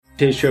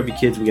Today's Trophy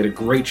Kids, we got a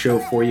great show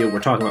for you. We're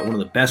talking about one of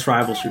the best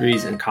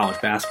rivalries in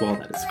college basketball,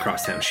 that is the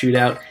Crosstown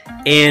Shootout,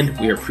 and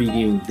we are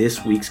previewing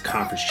this week's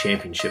Conference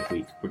Championship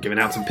week. We're giving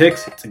out some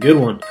picks. It's a good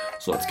one,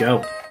 so let's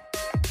go.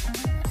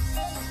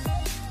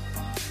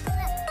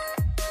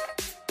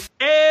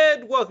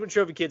 And welcome to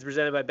Trophy Kids,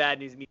 presented by Bad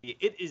News Media.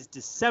 It is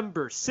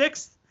December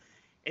 6th,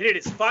 and it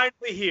is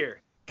finally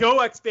here. Go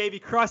X, baby.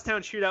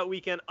 Crosstown Shootout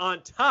weekend on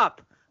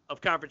top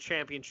of Conference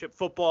Championship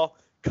football.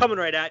 Coming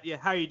right at you.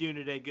 How are you doing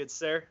today, good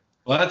sir?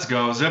 Let's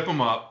go. Zip them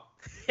up.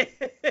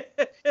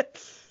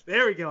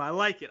 There we go. I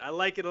like it. I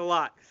like it a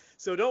lot.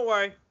 So don't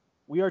worry.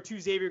 We are two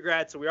Xavier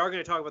grads, so we are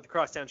going to talk about the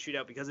Crosstown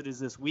Shootout because it is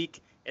this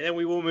week. And then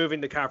we will move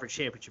into Conference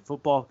Championship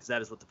football because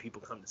that is what the people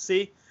come to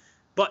see.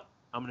 But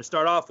I'm going to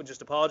start off with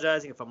just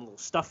apologizing if I'm a little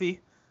stuffy,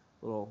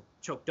 a little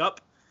choked up.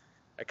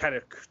 I kind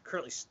of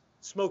currently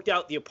smoked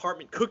out the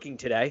apartment cooking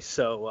today,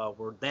 so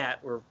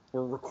we're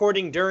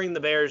recording during the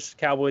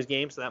Bears-Cowboys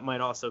game, so that might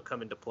also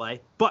come into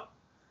play. But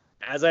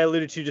as I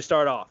alluded to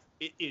start off,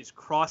 it is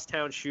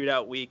Crosstown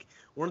Shootout week,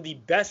 one of the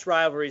best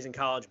rivalries in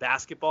college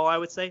basketball, I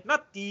would say.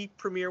 Not the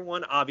premier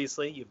one,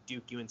 obviously. You have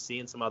Duke, UNC,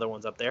 and some other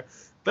ones up there.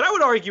 But I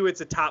would argue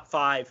it's a top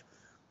 5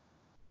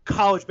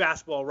 college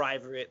basketball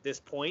rivalry at this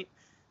point.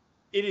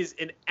 It is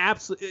an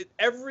absolute –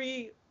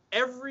 every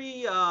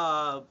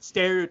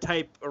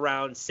stereotype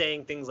around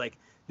saying things like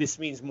this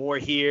means more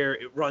here,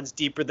 it runs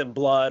deeper than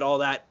blood, all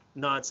that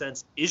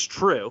nonsense is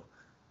true.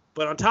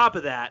 But on top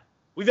of that,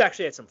 we've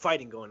actually had some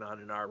fighting going on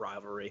in our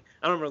rivalry.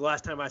 I don't remember the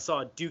last time I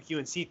saw Duke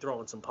UNC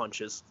throwing some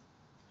punches.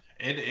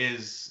 It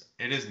is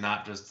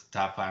not just a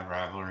top 5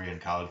 rivalry in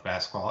college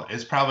basketball.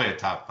 It's probably a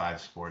top 5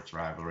 sports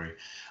rivalry.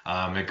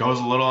 It goes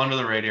a little under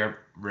the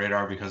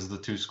radar because the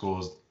two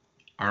schools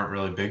aren't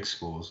really big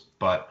schools,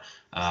 but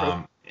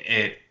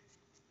it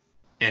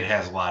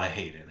has a lot of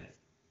hate in it.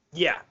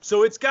 Yeah,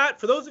 so it's got,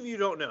 for those of you who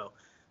don't know,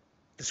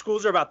 the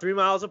schools are about 3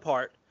 miles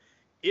apart.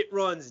 It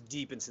runs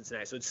deep in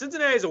Cincinnati. So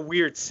Cincinnati is a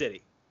weird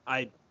city.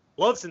 I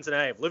love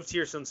Cincinnati. I've lived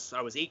here since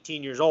I was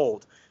 18 years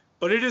old,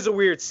 but it is a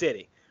weird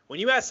city. When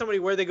you ask somebody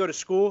where they go to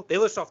school, they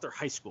list off their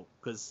high school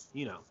because,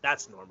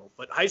 that's normal.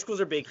 But high schools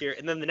are big here.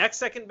 And then the next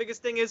second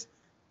biggest thing is,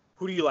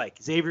 who do you like,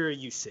 Xavier or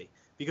UC?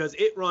 Because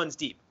it runs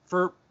deep.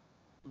 For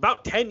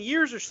about 10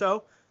 years or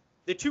so,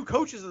 the two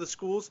coaches of the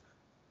schools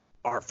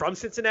are from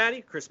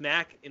Cincinnati. Chris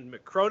Mack and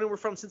Mick Cronin were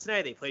from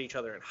Cincinnati. They played each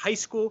other in high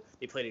school.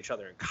 They played each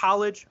other in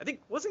college. I think,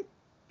 Mick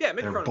They're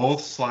Cronin.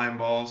 Both slime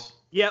balls.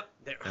 Yep.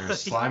 They're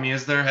as slimy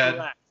as their head.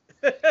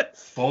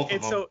 Both of them.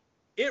 And so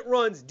it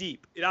runs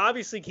deep. It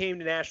obviously came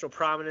to national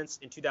prominence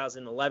in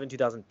 2011,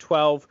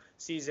 2012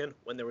 season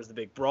when there was the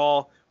big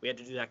brawl. We had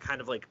to do that kind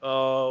of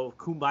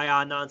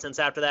kumbaya nonsense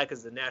after that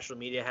because the national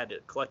media had a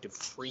collective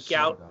freak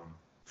out. Dumb.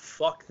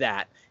 Fuck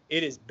that.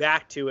 It is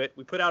back to it.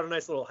 We put out a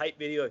nice little hype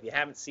video. If you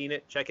haven't seen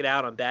it, check it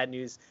out on Bad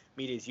News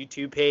Media's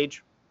YouTube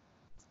page.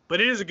 But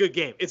it is a good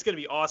game. It's going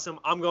to be awesome.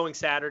 I'm going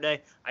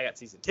Saturday. I got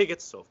season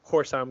tickets, so of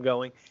course I'm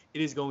going.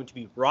 It is going to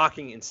be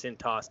rocking in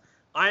Cintas.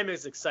 I'm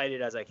as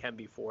excited as I can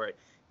be for it.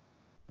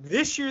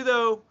 This year,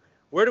 though,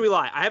 where do we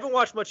lie? I haven't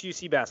watched much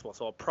UC basketball,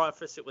 so I'll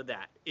preface it with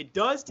that. It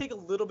does take a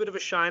little bit of a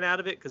shine out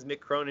of it because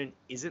Mick Cronin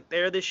isn't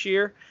there this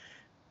year.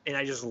 And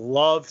I just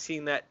love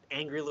seeing that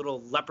angry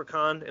little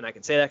leprechaun, and I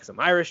can say that because I'm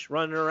Irish,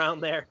 running around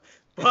there.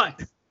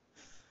 But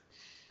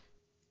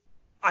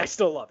I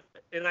still love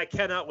it, and I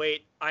cannot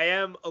wait. I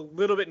am a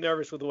little bit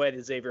nervous with the way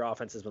the Xavier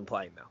offense has been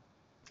playing, though.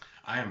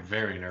 I am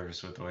very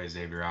nervous with the way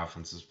Xavier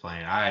offense is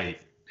playing. I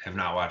have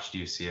not watched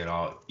UC at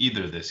all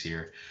either this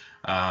year,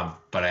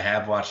 but I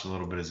have watched a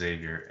little bit of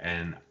Xavier,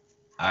 and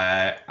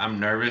I'm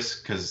nervous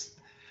because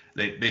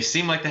they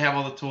seem like they have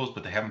all the tools,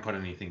 but they haven't put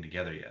anything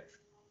together yet.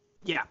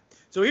 Yeah.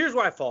 So here's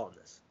where I fall on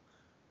this.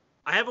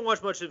 I haven't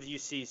watched much of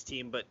UC's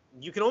team, but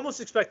you can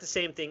almost expect the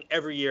same thing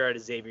every year out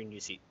of Xavier and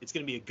UC. It's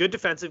going to be a good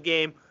defensive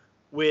game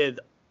with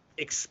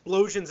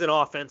explosions in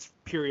offense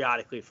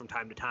periodically from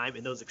time to time,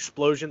 and those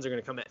explosions are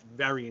going to come at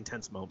very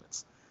intense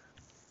moments.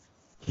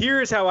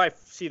 Here's how I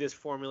see this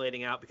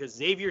formulating out, because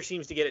Xavier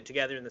seems to get it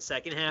together in the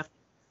second half.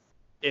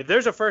 If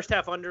there's a first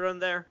half under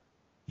there,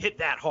 hit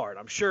that hard.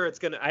 I'm sure it's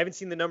going to – I haven't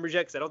seen the numbers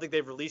yet because I don't think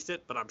they've released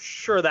it, but I'm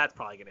sure that's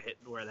probably going to hit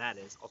where that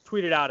is. I'll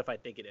tweet it out if I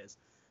think it is.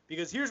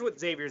 Because here's what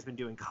Xavier's been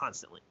doing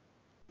constantly.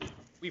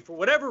 We, for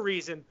whatever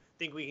reason,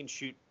 think we can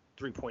shoot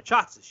three-point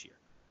shots this year.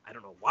 I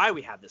don't know why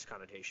we have this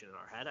connotation in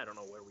our head. I don't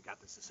know where we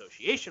got this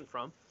association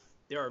from.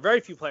 There are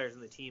very few players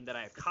in the team that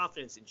I have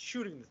confidence in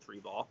shooting the three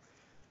ball.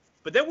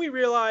 But then we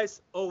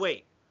realize, oh,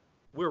 wait,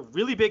 we're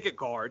really big at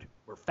guard.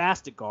 We're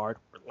fast at guard.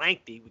 We're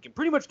lengthy. We can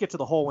pretty much get to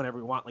the hole whenever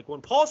we want. Like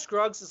when Paul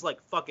Scruggs is like,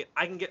 fuck it,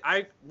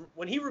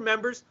 when he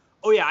remembers,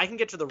 oh yeah, I can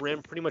get to the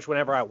rim pretty much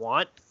whenever I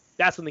want,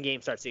 that's when the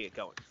game starts to get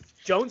going.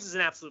 Jones is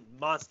an absolute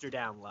monster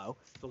down low.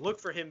 So look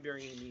for him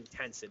bringing the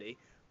intensity.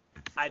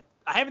 I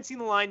haven't seen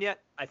the line yet.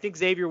 I think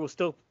Xavier will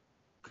still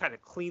kind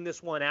of clean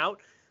this one out,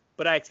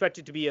 but I expect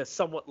it to be a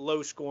somewhat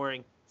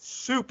low-scoring,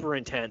 super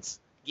intense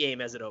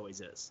game as it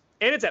always is.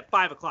 And it's at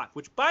 5 o'clock,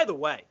 which, by the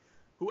way,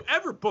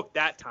 whoever booked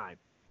that time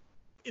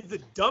is the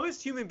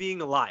dumbest human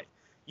being alive.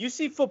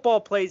 UC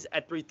football plays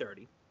at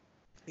 3:30.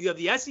 You have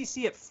the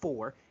SEC at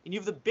 4, and you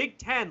have the Big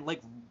Ten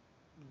like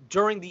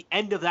during the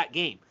end of that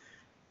game.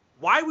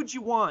 Why would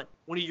you want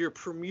one of your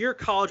premier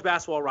college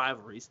basketball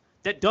rivalries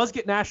that does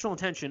get national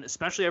attention,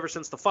 especially ever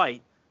since the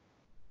fight,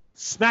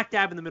 smack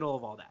dab in the middle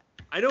of all that?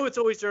 I know it's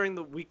always during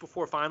the week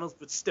before finals,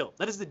 but still,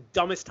 that is the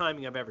dumbest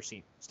timing I've ever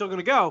seen. Still going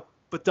to go,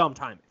 but dumb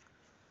timing.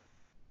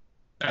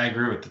 I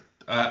agree with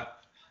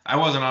I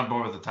wasn't on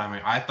board with the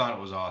timing. I thought it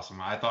was awesome.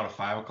 I thought a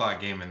 5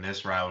 o'clock game in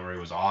this rivalry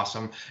was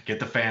awesome. Get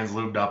the fans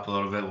lubed up a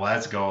little bit.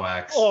 Let's go,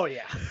 X. Oh,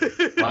 yeah.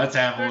 Let's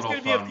have a There's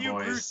little going to be fun, a few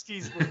boys.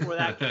 brewskis before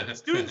that game.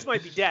 Students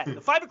might be dead. The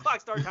 5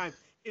 o'clock start time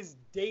is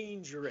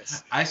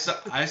dangerous. I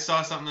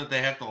saw something that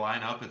they have to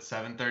line up at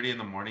 7:30 in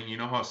the morning. You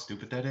know how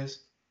stupid that is?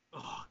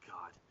 Oh,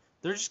 God.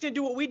 They're just going to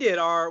do what we did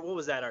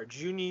our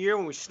junior year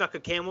when we snuck a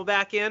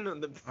Camelback in?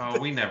 Oh,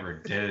 we never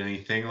did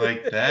anything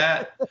like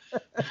that.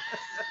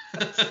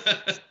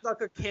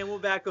 Snuck a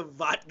Camelback of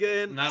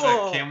vodka in. Not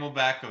a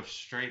Camelback of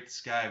straight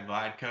sky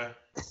vodka.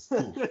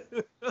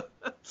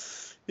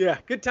 Yeah,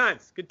 good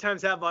times. Good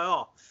times had by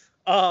all.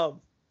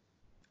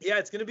 Yeah,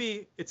 it's gonna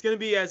be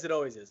as it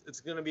always is.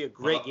 It's gonna be a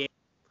great game.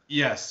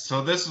 Yes.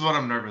 So this is what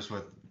I'm nervous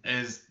with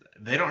is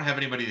they don't have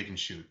anybody that can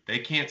shoot. They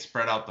can't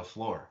spread out the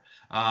floor.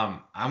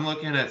 I'm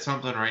looking at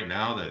something right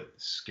now that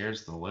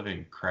scares the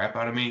living crap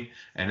out of me,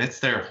 and it's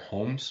their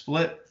home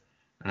split.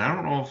 And I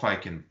don't know if I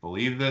can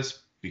believe this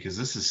because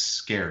this is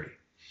scary.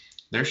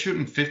 They're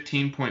shooting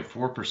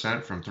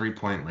 15.4% from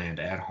three-point land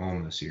at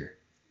home this year.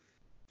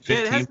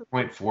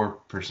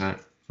 15.4%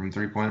 from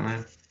three-point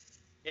land.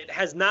 It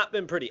has not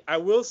been pretty. I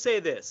will say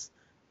this.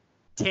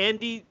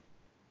 Tandy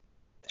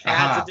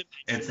adds a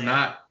dimension.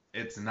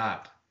 It's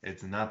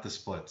not the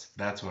splits.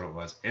 That's what it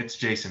was. It's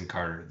Jason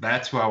Carter.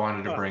 That's who I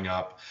wanted to bring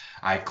up.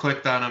 I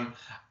clicked on him.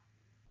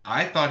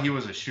 I thought he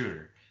was a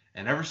shooter.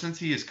 And ever since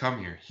he has come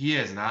here, he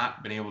has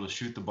not been able to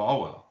shoot the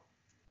ball well.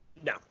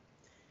 No.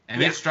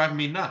 And it's driving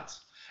me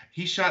nuts.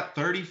 He shot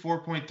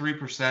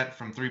 34.3%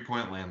 from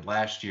three-point land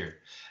last year.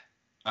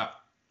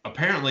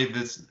 Apparently,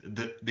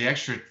 the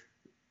extra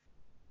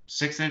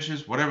 6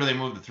 inches, whatever they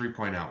moved the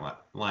three-point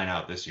line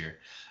out this year,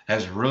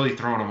 has really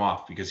thrown him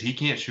off because he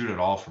can't shoot at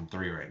all from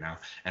three right now.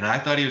 And I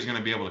thought he was going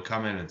to be able to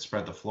come in and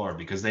spread the floor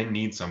because they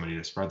need somebody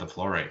to spread the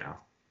floor right now.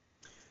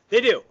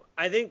 They do.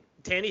 I think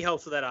Tandy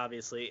helps with that,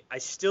 obviously. I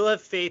still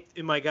have faith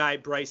in my guy,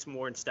 Bryce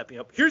Moore, in stepping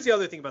up. Here's the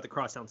other thing about the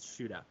Crosstown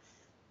Shootout.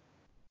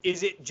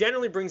 Is it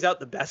generally brings out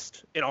the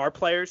best in our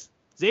players.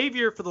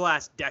 Xavier, for the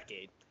last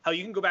decade, how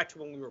you can go back to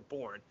when we were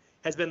born,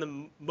 has been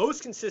the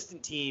most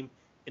consistent team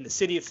in the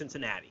city of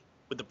Cincinnati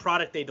with the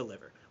product they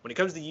deliver. When it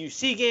comes to the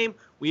UC game,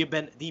 we have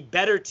been the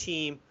better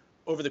team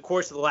over the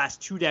course of the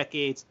last 2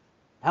 decades.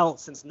 Hell,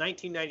 since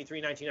 1993,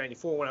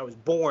 1994, when I was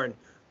born,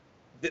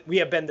 we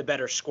have been the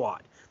better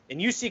squad. And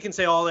UC can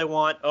say all they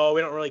want. Oh,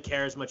 we don't really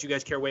care as much. You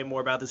guys care way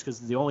more about this because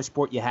it's the only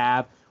sport you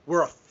have.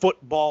 We're a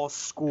football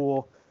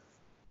school.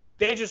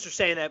 They just are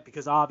saying that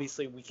because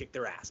obviously we kick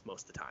their ass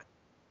most of the time.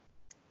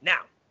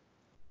 Now,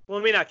 well,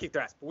 we may not kick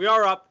their ass, but we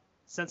are up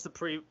since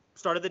the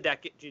start of the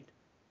decade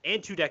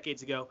and 2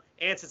 decades ago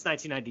and since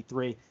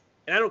 1993.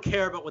 And I don't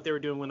care about what they were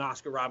doing when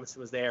Oscar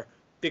Robinson was there.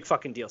 Big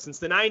fucking deal. Since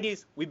the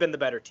 90s, we've been the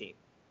better team.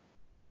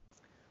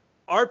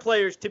 Our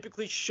players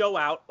typically show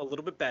out a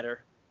little bit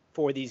better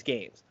for these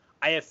games.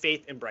 I have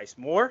faith in Bryce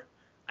Moore.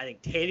 I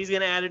think Tandy's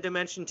going to add a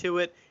dimension to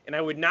it. And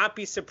I would not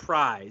be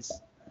surprised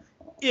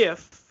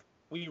if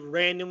we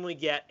randomly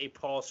get a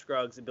Paul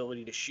Scruggs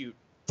ability to shoot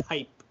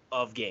type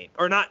of game.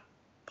 Or not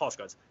Paul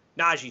Scruggs,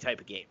 Najee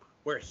type of game.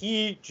 Where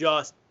he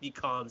just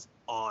becomes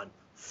on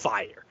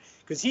fire.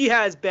 Because he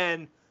has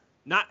been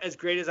not as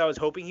great as I was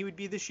hoping he would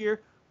be this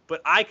year.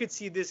 But I could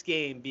see this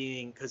game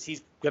being, because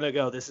he's going to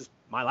go, this is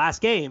my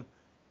last game,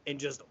 and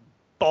just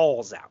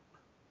balls out.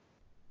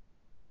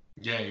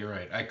 Yeah, you're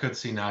right. I could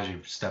see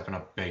Najee stepping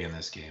up big in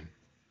this game.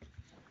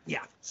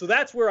 Yeah, so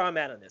that's where I'm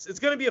at on this. It's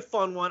going to be a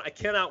fun one. I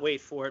cannot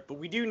wait for it, but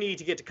we do need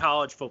to get to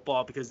college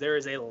football because there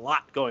is a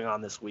lot going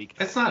on this week.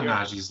 It's not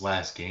Najee's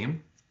last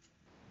game.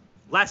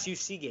 Last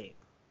UC game.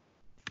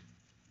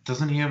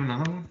 Doesn't he have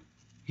another one?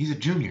 He's a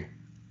junior.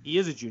 He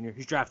is a junior.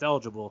 He's draft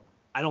eligible.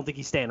 I don't think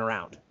he's staying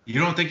around. You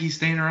don't think he's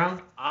staying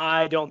around?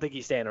 I don't think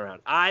he's staying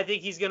around. I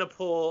think he's going to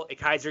pull a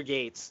Kaiser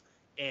Gates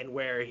and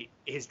where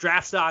his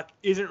draft stock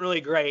isn't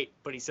really great,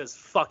 but he says,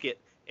 fuck it,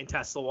 and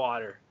tests the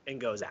water and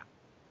goes out.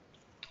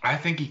 I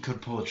think he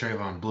could pull a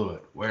Trayvon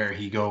Blewett, where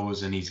he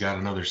goes and he's got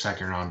another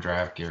second-round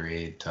draft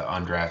grade to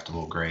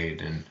undraftable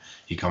grade, and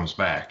he comes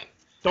back.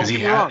 Because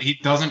he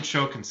doesn't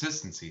show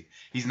consistency.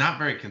 He's not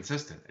very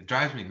consistent. It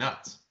drives me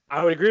nuts.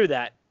 I would agree with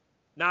that.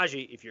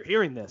 Najee, if you're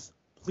hearing this,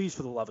 please,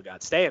 for the love of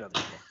God, stay another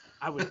year.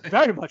 I would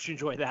very much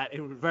enjoy that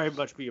and would very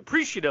much be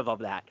appreciative of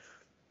that.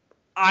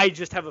 I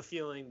just have a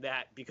feeling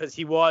that because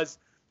he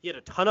had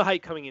a ton of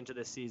hype coming into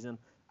this season.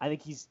 I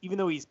think even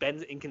though he's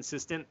been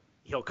inconsistent,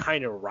 he'll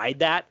kind of ride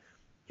that.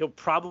 He'll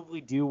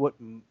probably do what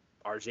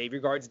our Xavier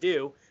guards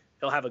do.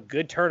 He'll have a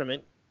good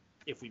tournament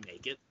if we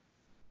make it.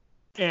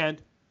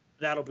 And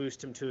that'll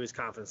boost him to his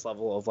confidence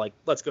level of like,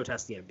 let's go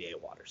test the NBA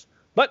waters.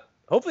 But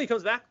hopefully he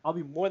comes back. I'll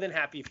be more than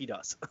happy if he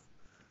does.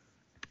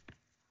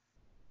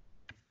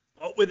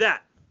 Well, with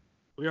that,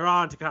 we are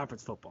on to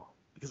conference football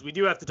because we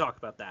do have to talk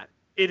about that.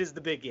 It is the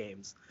big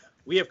games.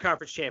 We have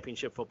conference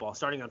championship football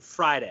starting on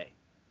Friday.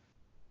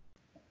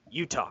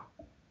 Utah,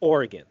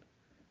 Oregon.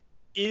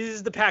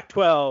 Is the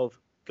Pac-12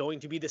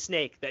 going to be the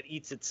snake that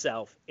eats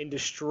itself and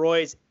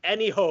destroys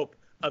any hope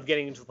of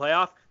getting into the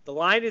playoff? The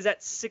line is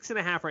at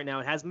 6.5 right now.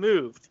 It has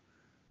moved.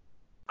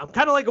 I'm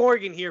kind of like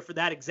Oregon here for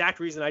that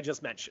exact reason I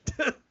just mentioned.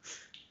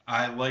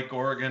 I like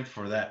Oregon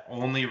for that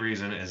only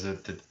reason is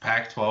that the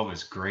Pac-12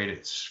 is great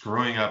at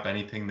screwing up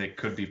anything that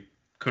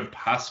could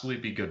possibly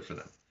be good for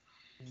them.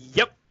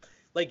 Yep.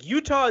 Like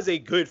Utah is a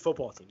good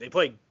football team. They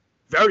play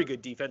very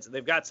good defense and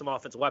they've got some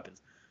offensive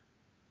weapons.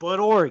 But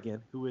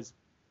Oregon, who is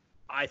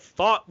I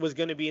thought was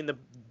going to be in the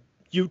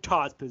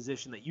Utah's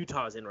position that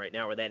Utah's in right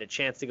now, where they had a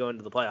chance to go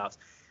into the playoffs,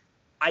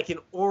 I can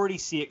already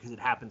see it because it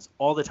happens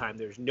all the time.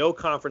 There's no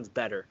conference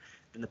better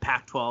than the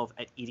Pac-12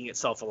 at eating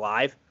itself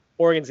alive.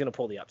 Oregon's going to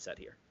pull the upset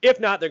here. If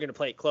not, they're going to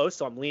play it close,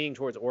 so I'm leaning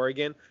towards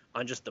Oregon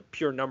on just the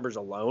pure numbers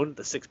alone,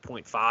 the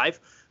 6.5.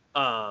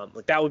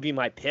 Like that would be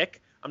my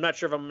pick. I'm not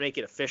sure if I'm going to make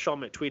it official. I'm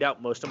going to tweet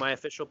out most of my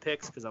official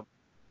picks because I'm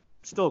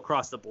still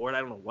across the board.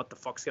 I don't know what the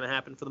fuck's going to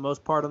happen for the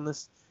most part on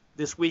this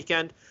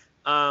weekend.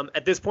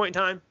 At this point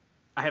in time,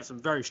 I have some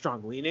very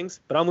strong leanings,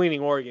 but I'm leaning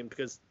Oregon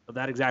because of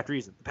that exact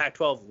reason. The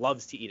Pac-12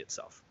 loves to eat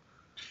itself.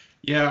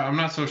 Yeah, I'm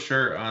not so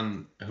sure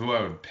on who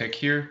I would pick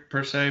here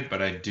per se,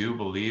 but I do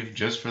believe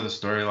just for the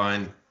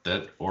storyline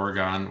that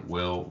Oregon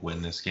will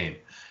win this game.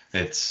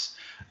 It's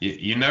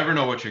you never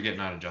know what you're getting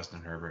out of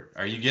Justin Herbert.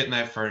 Are you getting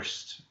that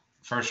first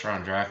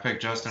round draft pick,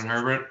 Justin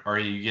Herbert, or are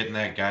you getting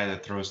that guy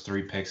that throws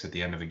 3 picks at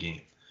the end of a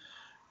game?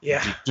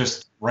 Yeah.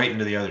 Just right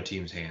into the other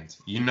team's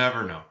hands. You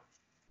never know.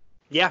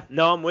 Yeah,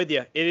 no, I'm with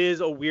you. It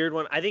is a weird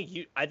one. I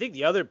think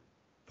the other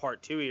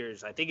part too here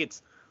is I think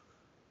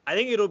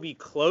it'll be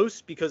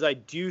close because I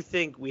do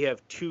think we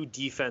have two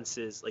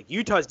defenses. Like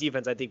Utah's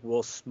defense, I think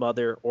will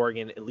smother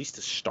Oregon at least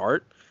to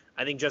start.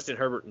 I think Justin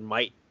Herbert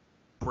might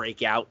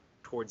break out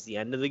towards the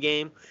end of the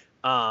game.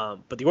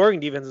 But the Oregon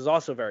defense is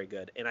also very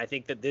good, and I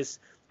think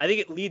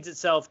it leads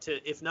itself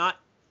to, if not,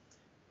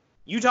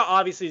 Utah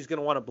obviously is going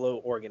to want to blow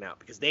Oregon out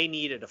because they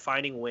need a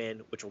defining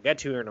win, which we'll get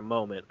to here in a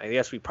moment. I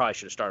guess we probably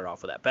should have started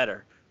off with that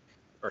better,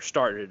 or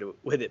started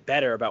with it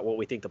better about what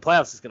we think the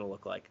playoffs is going to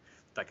look like,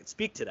 if I could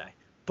speak today.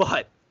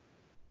 But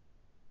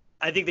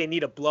I think they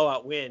need a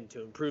blowout win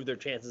to improve their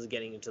chances of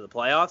getting into the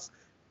playoffs,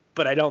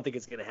 but I don't think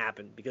it's going to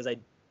happen because I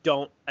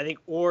think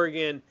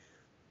Oregon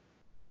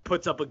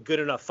puts up a good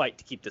enough fight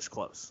to keep this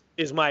close,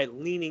 is my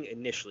leaning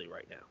initially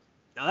right now.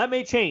 Now, that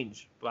may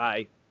change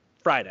by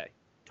Friday,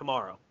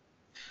 tomorrow.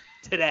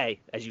 Today,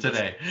 as you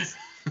today.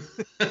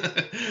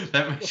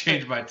 That might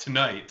change by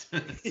tonight.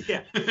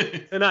 Yeah,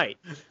 tonight.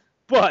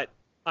 But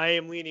I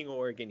am leaning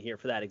Oregon here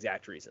for that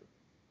exact reason,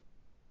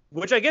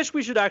 which I guess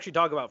we should actually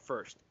talk about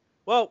first.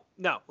 Well,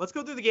 no, let's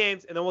go through the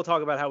games, and then we'll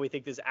talk about how we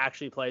think this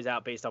actually plays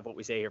out based off what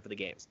we say here for the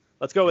games.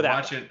 Let's go with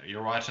that.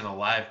 You're watching a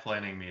live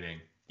planning meeting.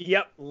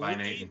 Yep. By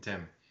Nate and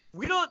Tim.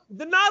 Not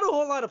a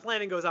whole lot of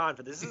planning goes on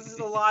for this. This is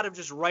a lot of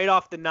just right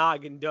off the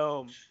noggin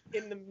dome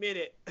in the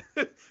minute.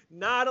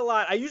 Not a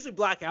lot. I usually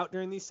black out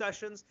during these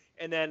sessions,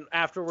 and then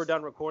after we're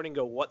done recording,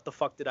 go, what the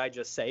fuck did I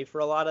just say for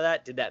a lot of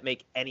that? Did that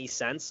make any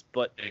sense?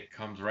 But it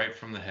comes right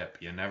from the hip.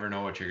 You never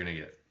know what you're going to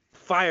get.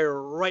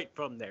 Fire right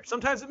from there.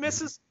 Sometimes it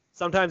misses.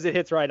 Sometimes it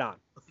hits right on.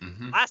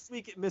 Mm-hmm. Last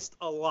week it missed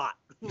a lot.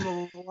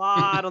 A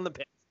lot on the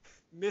pitch.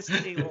 Missed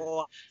a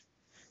lot.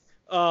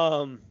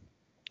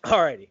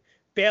 Alrighty.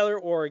 Baylor,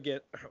 Oregon.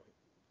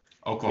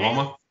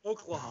 Oklahoma.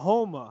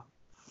 Oklahoma.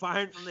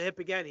 Firing from the hip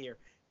again here.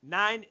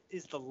 9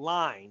 is the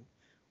line.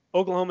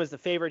 Oklahoma is the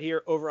favorite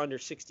here, over under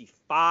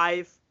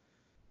 65.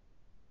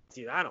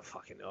 Dude, I don't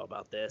fucking know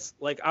about this.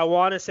 Like, I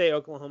want to say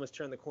Oklahoma's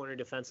turned the corner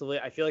defensively.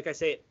 I feel like I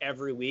say it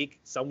every week.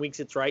 Some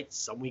weeks it's right.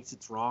 Some weeks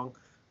it's wrong.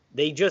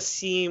 They just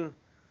seem...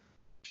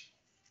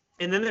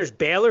 And then there's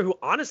Baylor, who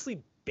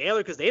honestly,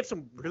 because they have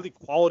some really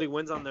quality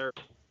wins on their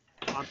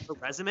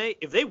resume.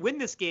 If they win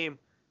this game,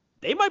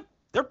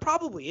 they're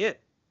probably in,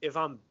 if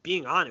I'm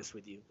being honest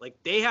with you.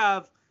 Like, they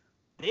have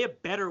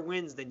better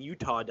wins than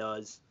Utah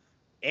does,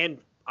 and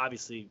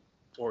obviously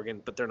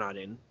Oregon, but they're not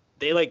in.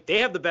 They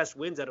have the best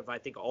wins out of, I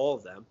think, all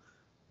of them.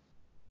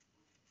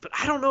 But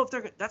I don't know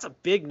if that's a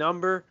big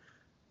number.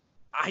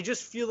 I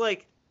just feel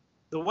like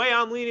the way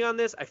I'm leaning on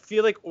this, I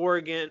feel like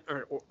Oregon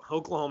or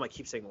Oklahoma. I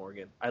keep saying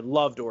Oregon. I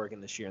loved Oregon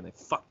this year, and they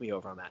fucked me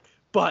over on that.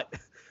 But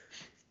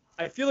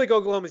I feel like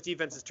Oklahoma's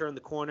defense has turned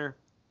the corner.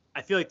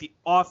 I feel like the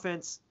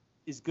offense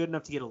is good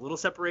enough to get a little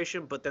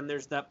separation, but then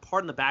there's that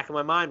part in the back of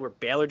my mind where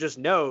Baylor just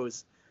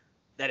knows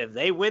that if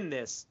they win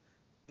this,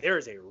 there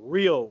is a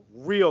real,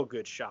 real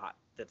good shot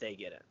that they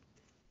get in.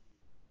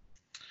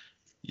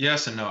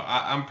 Yes and no.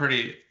 I'm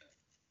pretty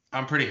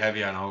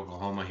heavy on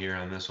Oklahoma here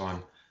on this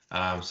one,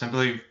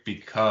 simply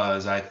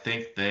because I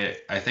think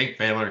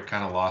Baylor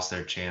kind of lost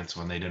their chance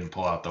when they didn't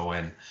pull out the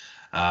win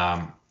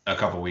a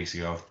couple weeks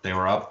ago. They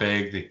were up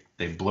big,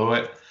 they blew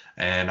it,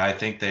 and I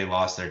think they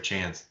lost their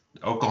chance.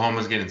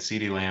 Oklahoma's getting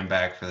CeeDee Lamb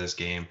back for this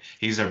game.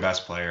 He's their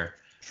best player.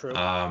 True.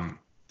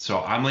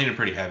 So I'm leaning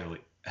pretty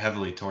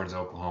heavily towards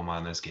Oklahoma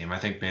on this game. I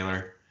think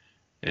Baylor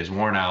is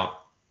worn out.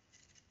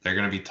 They're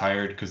going to be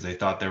tired because they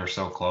thought they were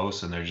so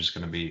close, and they're just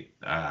going to be.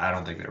 I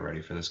don't think they're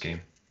ready for this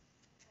game.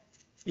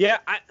 Yeah,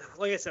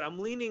 like I said, I'm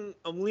leaning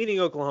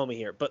Oklahoma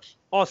here, but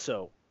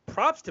also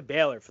props to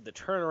Baylor for the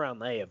turnaround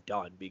they have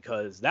done,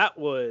 because that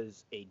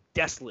was a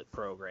desolate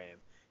program,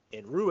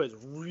 and Rue has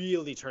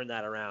really turned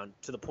that around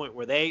to the point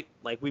where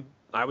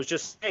I was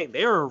just saying,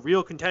 they are a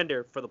real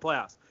contender for the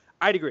playoffs.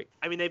 I'd agree.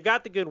 I mean, they've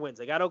got the good wins.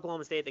 They got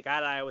Oklahoma State. They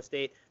got Iowa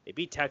State. They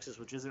beat Texas,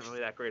 which isn't really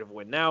that great of a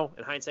win now.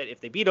 In hindsight,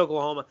 if they beat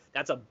Oklahoma,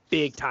 that's a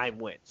big-time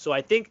win. So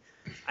I think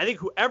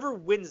whoever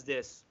wins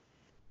this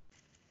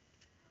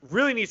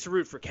really needs to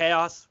root for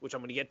chaos, which I'm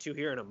going to get to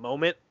here in a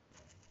moment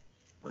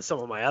with some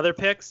of my other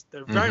picks.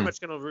 They're very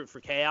much going to root for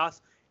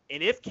chaos.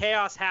 And if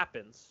chaos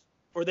happens,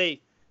 or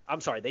they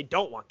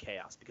don't want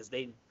chaos, because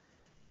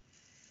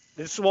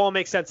this will all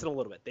make sense in a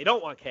little bit. They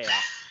don't want chaos.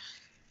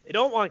 They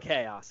don't want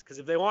chaos, because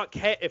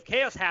if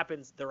chaos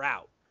happens, they're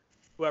out,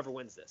 whoever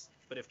wins this.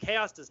 But if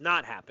chaos does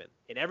not happen,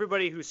 and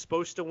everybody who's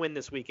supposed to win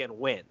this weekend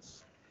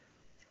wins,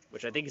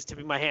 which I think is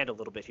tipping my hand a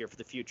little bit here for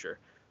the future,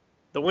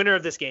 the winner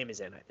of this game is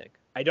in, I think.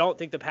 I don't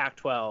think the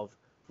Pac-12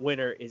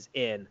 winner is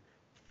in.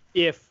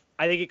 I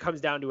think it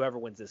comes down to whoever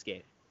wins this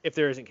game, if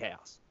there isn't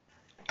chaos.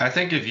 I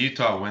think if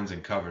Utah wins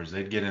and covers,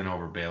 they'd get in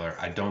over Baylor.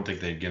 I don't think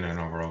they'd get in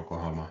over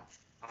Oklahoma.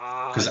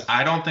 Because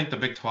I don't think the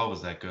Big 12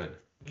 is that good.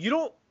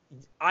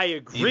 I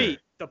agree.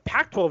 Either. The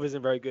Pac-12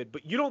 isn't very good,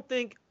 but you don't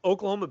think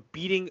Oklahoma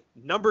beating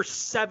number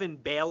 7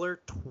 Baylor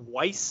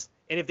twice,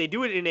 and if they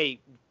do it in a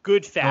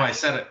good fashion. No, I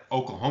said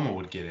Oklahoma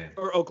would get in.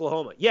 Or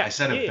Oklahoma. Yeah. I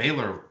said if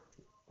Baylor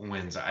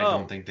wins, I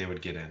don't think they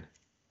would get in.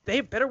 They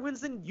have better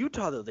wins than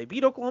Utah, though. They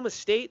beat Oklahoma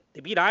State.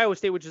 They beat Iowa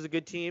State, which is a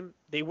good team.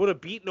 They would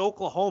have beaten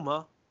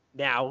Oklahoma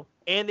now,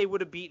 and they would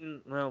have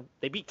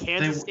they beat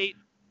Kansas State.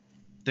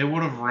 They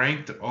would have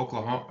ranked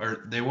Oklahoma,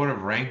 or they would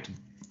have ranked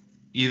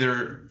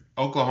either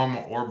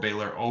Oklahoma or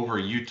Baylor over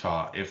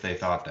Utah if they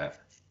thought that.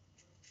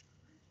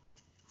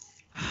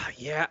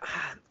 Yeah,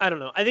 I don't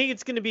know. I think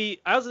it's going to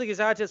be – I also think it's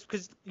not just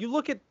because you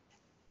look at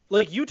 –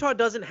 Utah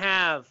doesn't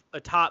have a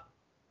top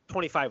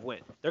 25 win.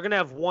 They're going to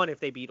have one if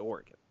they beat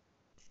Oregon.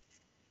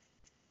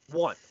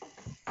 One.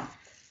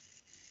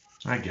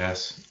 I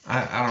guess.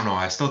 I don't know.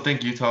 I still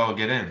think Utah will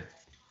get in.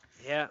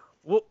 Yeah.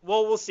 Well,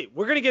 we'll see.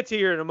 We're going to get to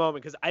here in a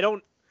moment, because I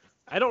don't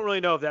really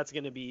know if that's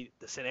going to be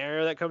the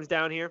scenario that comes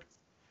down here.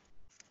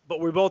 But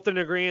we're both in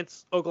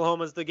agreement.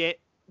 Oklahoma's the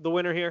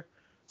winner here.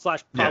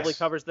 / probably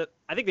covers the.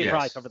 I think they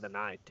probably cover the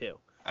 9 too.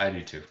 I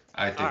do too.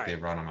 I think they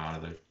run them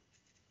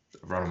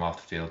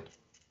off the field.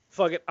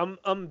 Fuck it.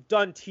 I'm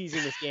done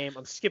teasing this game.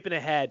 I'm skipping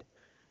ahead.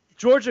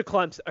 Georgia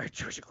Clemson.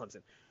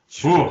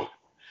 Georgia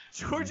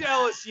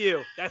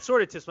LSU. That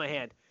sort of tips my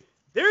hand.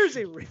 There's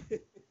a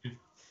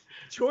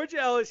Georgia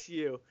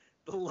LSU.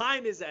 The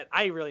line is at.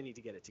 I really need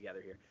to get it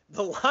together here.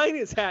 The line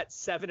is at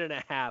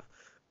 7.5.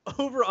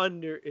 Over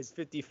under is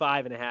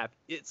 55.5.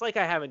 It's like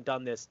I haven't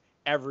done this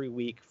every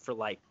week for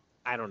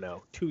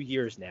 2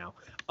 years now.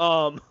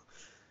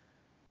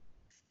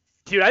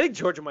 Dude, I think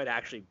Georgia might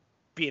actually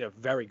be in a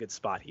very good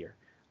spot here.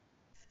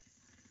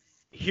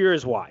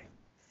 Here's why.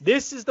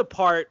 This is the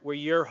part where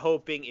you're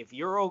hoping if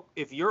you're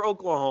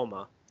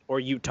Oklahoma or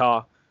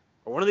Utah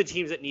or one of the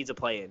teams that needs a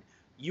play-in,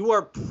 you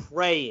are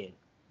praying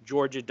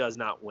Georgia does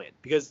not win.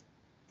 Because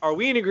are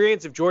we in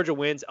agreement if Georgia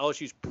wins,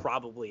 LSU's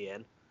probably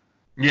in?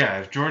 Yeah,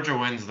 if Georgia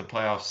wins, the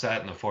playoffs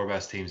set and the 4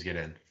 best teams get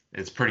in.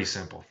 It's pretty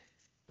simple.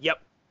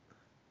 Yep.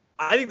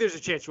 I think there's a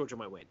chance Georgia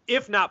might win.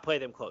 If not, play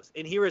them close.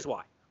 And here is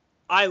why.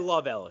 I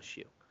love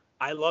LSU.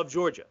 I love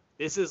Georgia.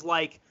 This is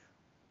like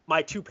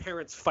my 2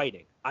 parents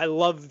fighting. I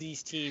love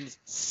these teams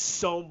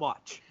so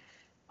much.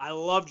 I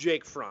love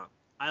Jake Fromm.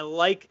 I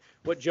like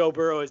what Joe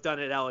Burrow has done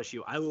at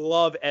LSU. I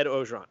love Ed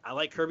Orgeron. I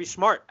like Kirby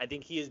Smart. I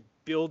think he is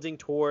building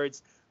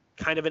towards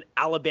kind of an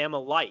Alabama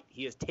light.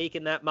 He has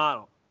taken that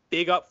model.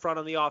 Big up front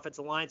on the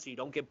offensive line so you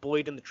don't get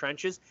bullied in the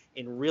trenches,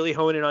 and really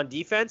hone in on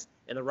defense,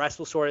 and the rest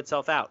will sort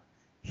itself out.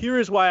 Here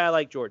is why I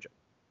like Georgia.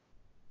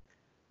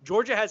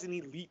 Georgia has an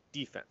elite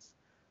defense.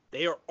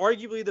 They are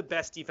arguably the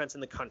best defense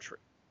in the country.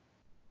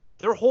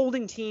 They're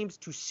holding teams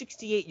to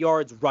 68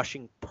 yards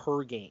rushing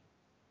per game.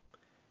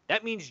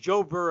 That means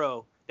Joe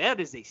Burrow, that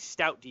is a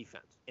stout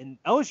defense.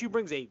 And LSU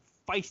brings a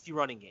feisty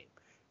running game.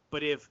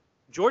 But if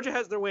Georgia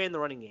has their way in the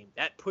running game,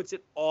 that puts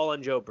it all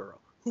on Joe Burrow,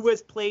 who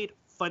has played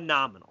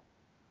phenomenal.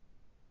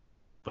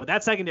 But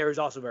that secondary is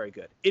also very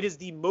good. It is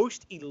the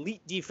most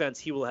elite defense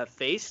he will have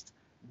faced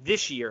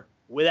this year,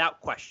 without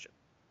question.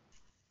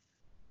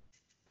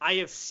 I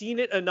have seen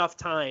it enough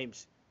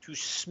times to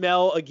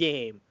smell a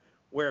game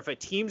where if a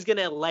team's going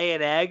to lay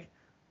an egg,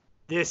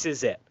 this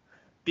is it.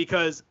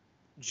 Because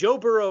Joe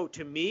Burrow,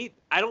 to me,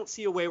 I don't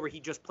see a way where he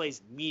just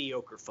plays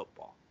mediocre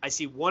football. I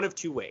see one of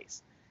 2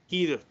 ways. He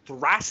either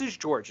thrashes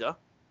Georgia,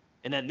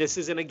 and then this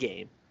isn't a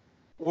game,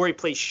 or he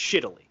plays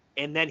shittily.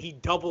 And then he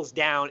doubles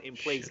down and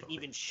plays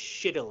even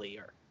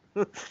shittilier.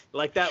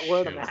 Like that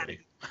word,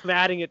 I'm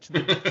adding it to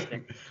the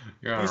thing.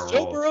 Because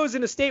Joe Burrow's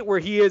in a state where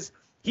he is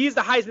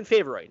the Heisman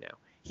favorite right now.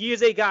 He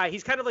is a guy,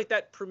 he's kind of like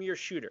that premier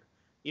shooter.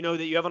 you know,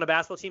 that you have on a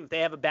basketball team, if they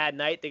have a bad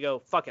night, they go,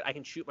 fuck it, I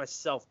can shoot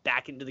myself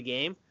back into the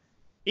game.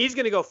 He's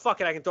going to go,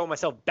 fuck it, I can throw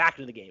myself back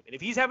into the game. And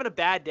if he's having a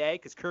bad day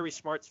because Kirby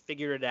Smart's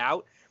figured it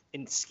out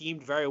and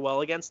schemed very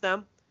well against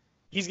them,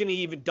 he's going to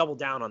even double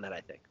down on that,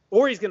 I think.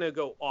 Or he's going to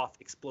go off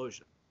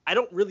explosion. I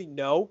don't really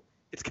know.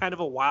 It's kind of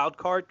a wild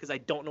card because I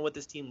don't know what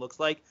this team looks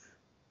like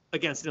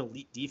against an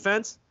elite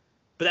defense.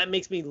 But that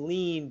makes me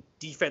lean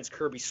defense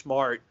Kirby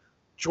Smart,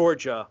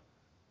 Georgia,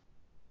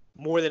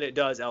 more than it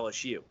does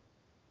LSU.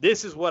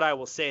 This is what I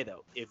will say,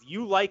 though. If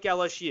you like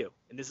LSU,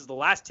 and this is the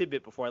last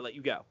tidbit before I let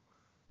you go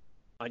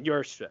on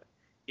your shit.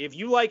 If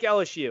you like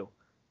LSU,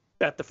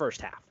 bet the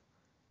first half.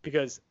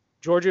 Because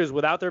Georgia is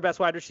without their best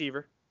wide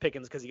receiver,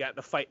 Pickens, because he got in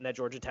a fight in that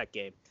Georgia Tech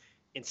game.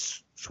 And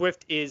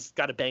Swift is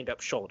got a banged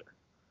up shoulder.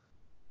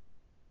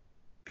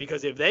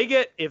 Because if they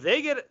get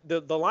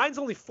the line's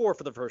only 4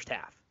 for the first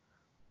half.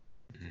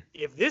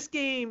 If this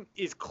game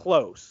is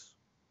close,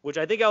 which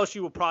I think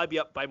LSU will probably be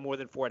up by more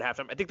than 4 at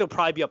halftime, I think they'll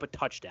probably be up a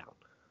touchdown.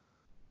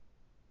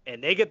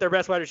 And they get their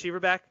best wide receiver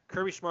back,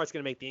 Kirby Smart's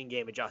going to make the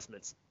in-game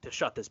adjustments to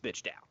shut this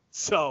bitch down.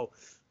 So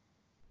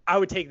I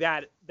would take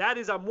that. That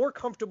is, I'm more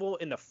comfortable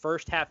in the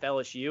first half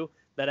LSU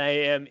than I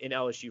am in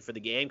LSU for the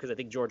game because I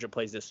think Georgia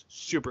plays this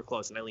super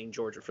close, and I lean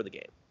Georgia for the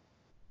game.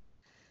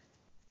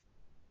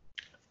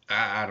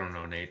 I don't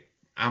know, Nate.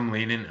 I'm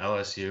leaning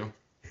LSU.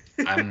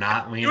 I'm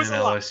not leaning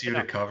LSU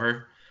to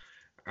cover.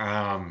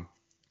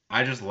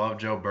 I just love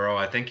Joe Burrow.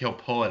 I think he'll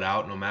pull it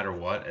out no matter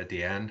what at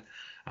the end.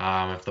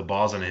 If the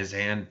ball's in his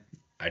hand,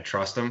 I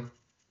trust him.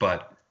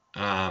 But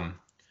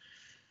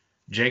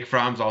Jake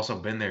Fromm's also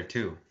been there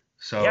too.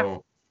 So yeah.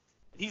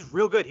 He's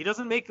real good. He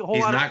doesn't make a whole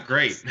lot of... He's not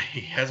great.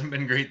 He hasn't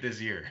been great this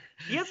year.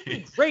 He hasn't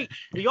been great,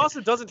 but he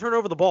also doesn't turn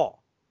over the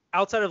ball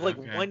outside of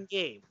one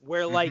game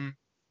where like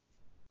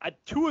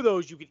 2 of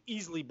those you could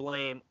easily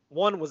blame.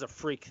 One was a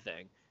freak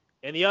thing,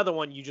 and the other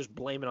one you just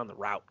blame it on the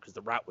route because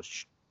the route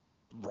was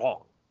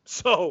wrong.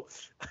 So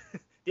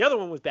the other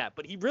one was bad,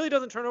 but he really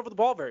doesn't turn over the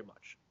ball very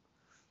much.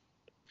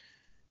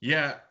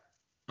 Yeah.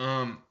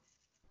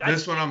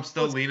 This one I'm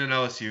still leaning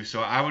LSU,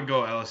 so I would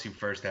go LSU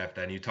first half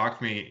then. You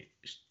talked me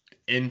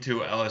into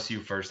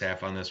LSU first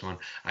half on this one.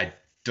 I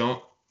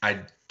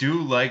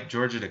do like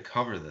Georgia to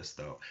cover this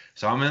though.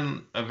 So I'm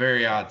in a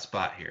very odd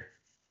spot here.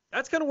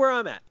 That's kind of where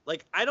I'm at.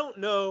 Like, I don't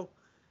know.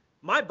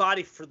 My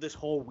body for this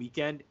whole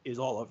weekend is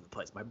all over the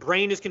place. My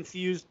brain is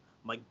confused.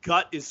 My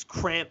gut is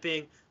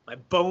cramping. My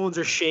bones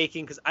are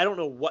shaking because I don't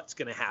know what's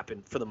going to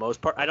happen for the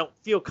most part. I don't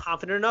feel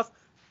confident enough.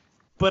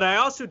 But I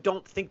also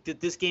don't think that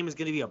this game is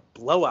going to be a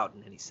blowout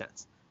in any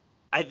sense.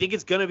 I think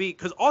it's going to be –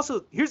 because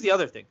also, here's the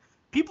other thing.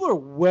 People are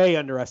way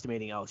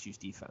underestimating LSU's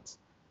defense.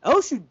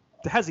 LSU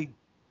has a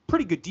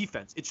pretty good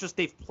defense. It's just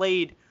they've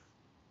played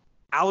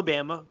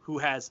Alabama, who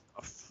has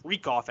a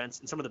freak offense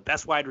and some of the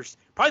best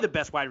probably the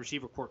best wide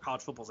receiver core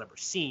college football's ever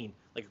seen,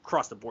 like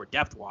across the board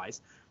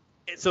depth-wise.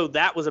 And so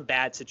that was a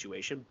bad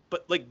situation.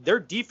 But, like, their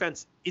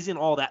defense isn't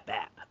all that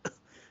bad.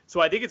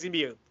 So I think it's going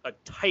to be a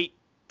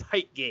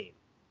tight game.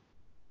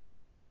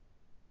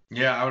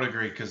 Yeah, I would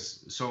agree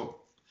because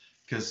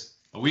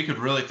we could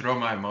really throw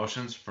my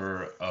emotions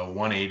for a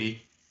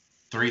 180,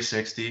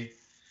 360,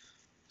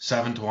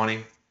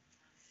 720,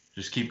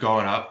 just keep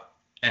going up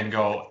and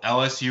go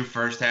LSU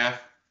first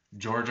half,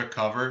 Georgia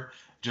cover,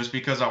 just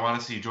because I want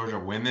to see Georgia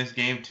win this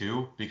game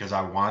too, because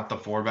I want the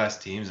 4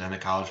 best teams in the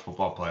college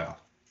football playoff.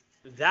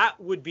 That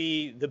would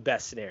be the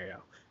best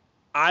scenario.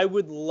 I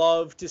would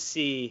love to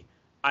see.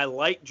 I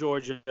like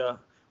Georgia.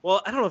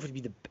 Well, I don't know if it'd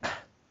be the.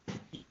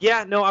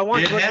 Yeah, no, I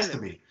want. It has to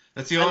be.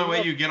 That's the only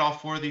way you get all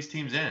 4 of these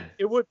teams in.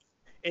 It would,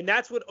 and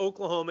that's what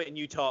Oklahoma and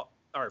Utah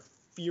are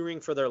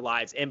fearing for their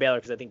lives, and Baylor,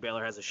 because I think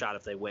Baylor has a shot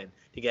if they win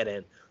to get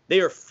in.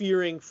 They are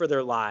fearing for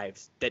their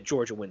lives that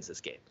Georgia wins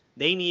this game.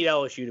 They need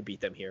LSU to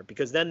beat them here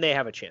because then they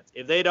have a chance.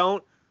 If they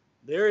don't,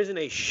 there isn't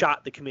a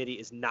shot the committee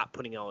is not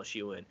putting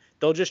LSU in.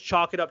 They'll just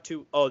chalk it up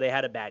to, oh, they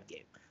had a bad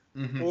game.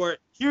 Mm-hmm. Or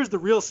here's the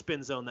real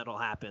spin zone that'll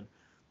happen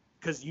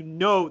because you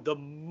know the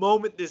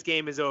moment this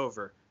game is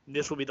over,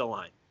 this will be the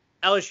line.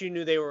 LSU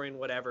knew they were in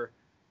whatever.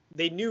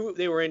 They knew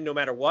they were in no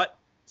matter what,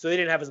 so they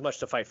didn't have as much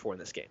to fight for in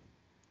this game.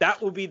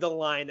 That will be the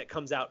line that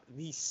comes out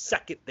the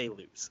second they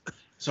lose.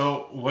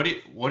 So what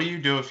do you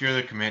do if you're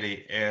the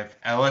committee if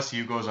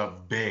LSU goes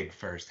up big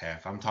first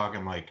half? I'm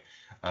talking like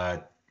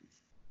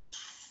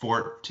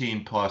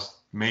 14 plus,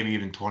 maybe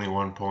even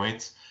 21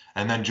 points,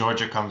 and then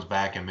Georgia comes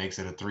back and makes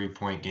it a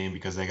 3-point game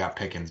because they got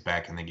Pickens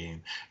back in the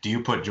game. Do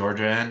you put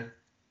Georgia in?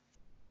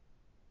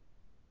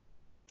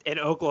 And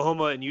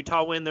Oklahoma and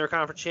Utah win their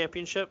conference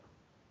championship?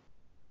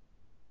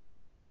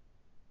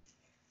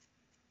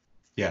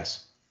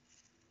 Yes.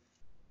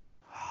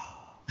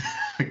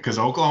 Because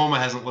Oklahoma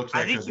hasn't looked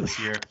that good this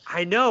year.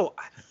 I know.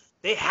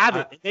 They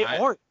haven't. They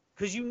aren't.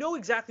 Because you know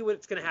exactly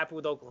what's going to happen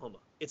with Oklahoma.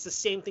 It's the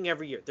same thing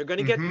every year. They're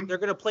going to they're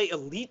going to play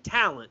elite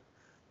talent,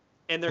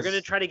 and they're going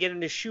to try to get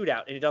into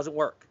shootout, and it doesn't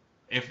work.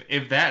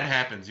 If that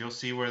happens, you'll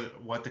see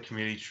what the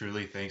community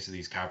truly thinks of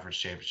these conference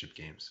championship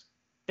games.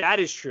 That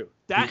is true.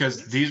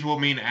 Because these will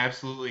mean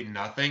absolutely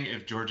nothing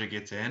if Georgia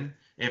gets in,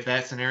 if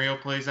that scenario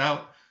plays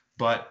out.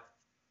 But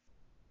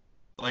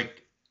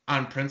like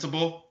on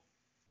principle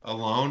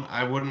alone,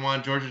 I wouldn't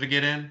want Georgia to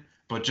get in,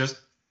 but just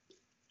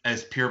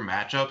as pure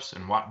matchups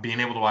and being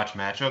able to watch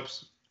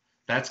matchups,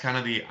 that's kind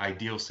of the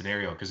ideal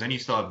scenario because then you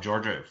still have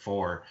Georgia at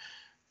 4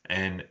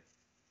 and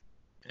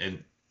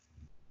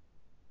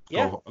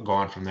go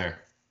on from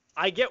there.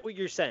 I get what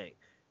you're saying.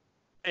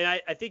 And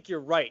I think you're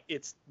right.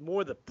 It's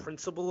more the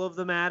principle of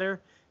the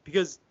matter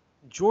because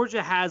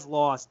Georgia has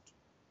lost.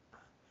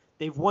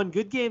 They've won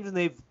good games and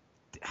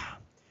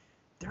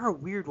they're a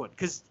weird one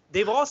because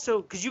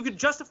you could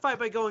justify it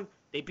by going,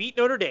 they beat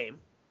Notre Dame,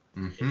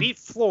 they beat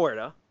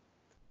Florida,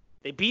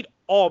 they beat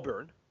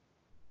Auburn,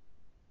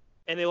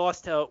 and they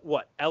lost to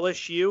what?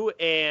 LSU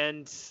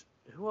and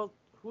who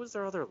was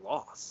their other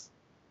loss?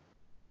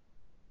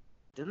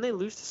 Didn't they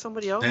lose to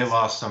somebody else? They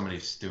lost somebody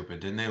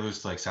stupid. Didn't they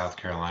lose to like South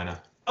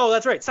Carolina? Oh,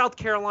 that's right, South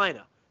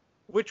Carolina,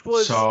 which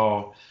was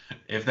so.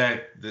 If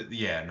they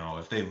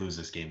lose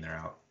this game, they're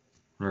out,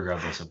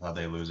 regardless of how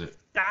they lose it.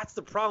 That's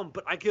the problem.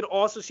 But I could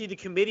also see the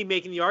committee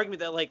making the argument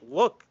that, like,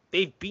 look,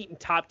 they've beaten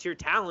top tier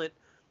talent.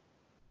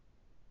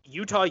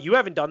 Utah, you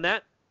haven't done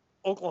that.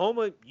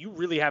 Oklahoma, you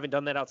really haven't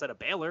done that outside of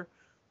Baylor.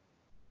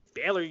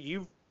 Baylor,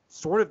 you've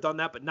sort of done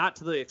that, but not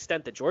to the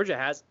extent that Georgia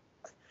has.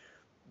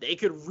 They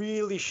could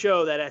really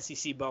show that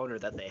SEC boner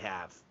that they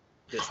have.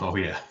 Oh,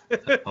 yeah.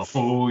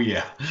 Oh,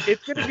 yeah.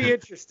 It's going to be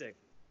interesting.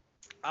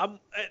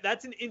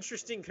 That's an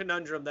interesting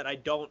conundrum that I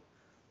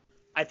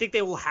think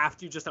they will have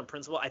to just on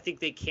principle. I think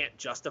they can't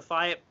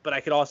justify it, but I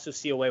could also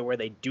see a way where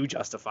they do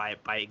justify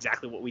it by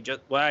exactly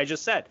what I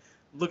just said.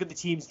 Look at the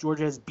teams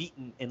Georgia has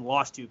beaten and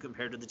lost to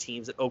compared to the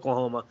teams that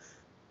Oklahoma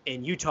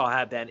and Utah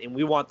have been, and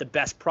we want the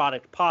best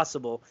product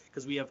possible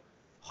because we have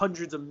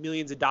hundreds of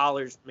millions of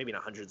dollars, maybe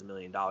not hundreds of $1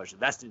 million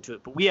invested into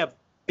it, but we have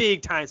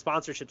big-time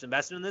sponsorships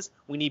invested in this.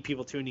 We need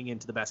people tuning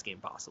into the best game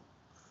possible.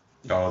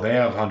 Oh, they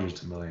have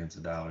hundreds of millions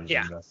of dollars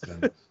invested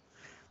in it.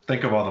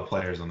 Think of all the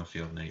players on the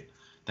field, Nate.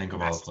 Think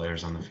of all the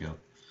players on the field.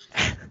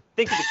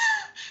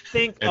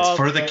 It's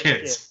for the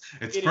kids.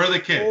 It's for the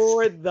kids.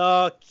 For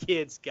the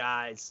kids,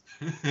 guys.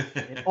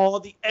 And all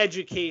the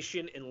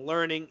education and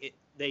learning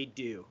they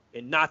do,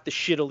 and not the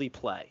shittily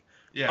play.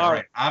 Yeah, all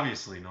right.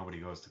 Obviously, nobody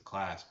goes to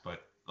class,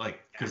 but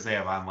because they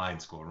have online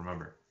school.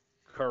 Remember.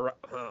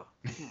 Correct.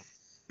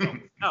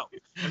 No.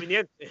 I mean,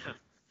 yeah.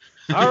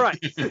 All right.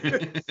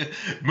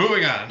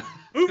 Moving on.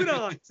 Moving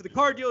on to the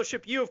car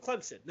dealership U of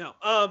Clemson. No.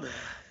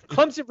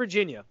 Clemson,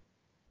 Virginia.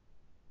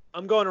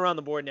 I'm going around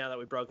the board now that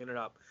we've broken it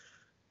up.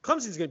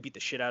 Clemson's going to beat the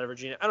shit out of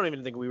Virginia. I don't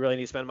even think we really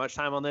need to spend much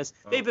time on this.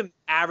 They've been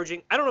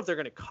averaging. I don't know if they're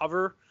going to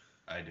cover.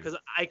 I do. Because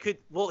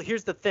well,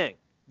 here's the thing.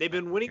 They've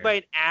been winning by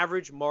an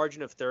average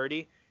margin of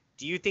 30.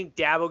 Do you think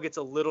Dabo gets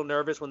a little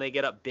nervous when they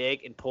get up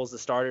big and pulls the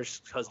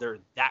starters because they're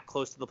that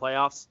close to the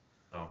playoffs?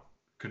 Oh.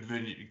 Could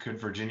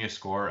Virginia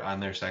score on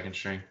their second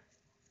string?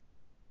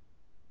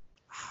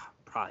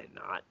 Probably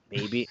not.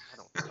 Maybe.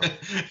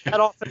 I don't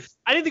know.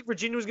 I didn't think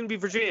Virginia was going to be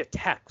Virginia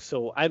Tech.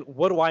 So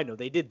what do I know?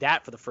 They did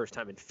that for the first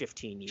time in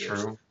 15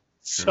 years. True.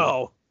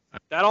 So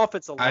that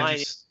offensive line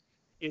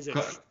is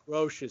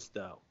atrocious,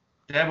 though.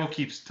 Dabo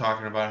keeps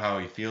talking about how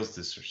he feels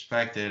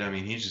disrespected. I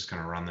mean, he's just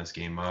going to run this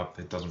game up.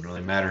 It doesn't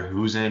really matter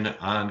who's on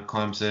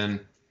Clemson.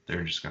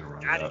 They're just going to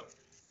run it up.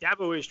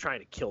 Dabo is trying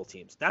to kill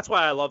teams. That's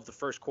why I love the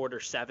first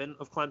quarter 7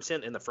 of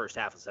Clemson and the first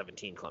half of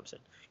 17 Clemson.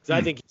 Because I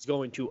think he's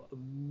going to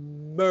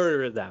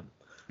murder them.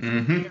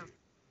 Mm-hmm.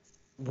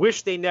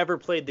 Wish they never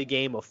played the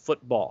game of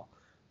football.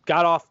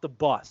 Got off the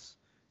bus.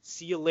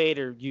 See you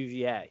later,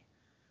 UVA.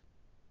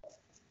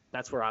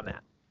 That's where I'm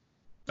at.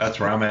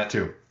 That's where I'm at,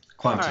 too.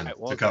 Clemson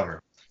to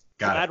cover.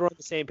 Got it. Glad we're on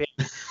the same page.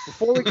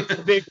 Before we get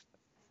to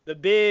the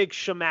big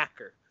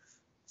shemacker,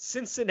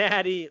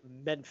 Cincinnati,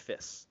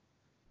 Memphis.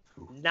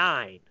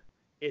 9.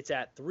 It's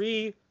at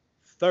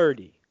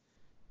 3:30.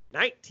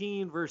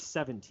 19 versus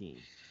 17.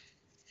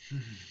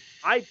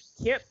 I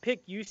can't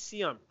pick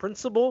UC on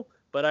principle,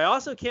 but I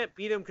also can't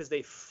beat them because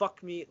they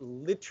fuck me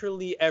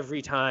literally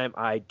every time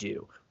I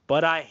do.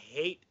 But I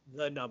hate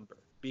the number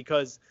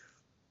because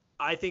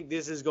I think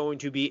this is going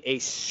to be a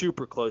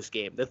super close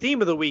game. The theme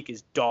of the week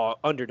is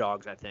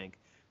underdogs, I think,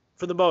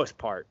 for the most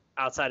part,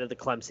 outside of the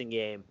Clemson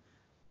game.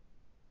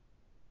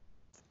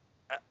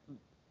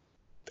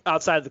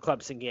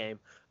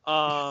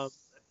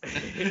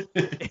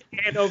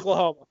 And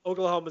Oklahoma.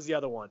 Oklahoma's the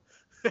other one.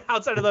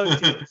 Outside of those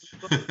two.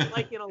 But I'm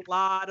liking a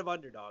lot of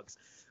underdogs.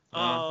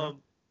 I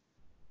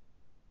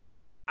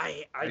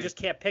just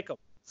can't pick them.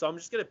 So I'm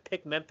just going to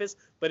pick Memphis,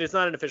 but it's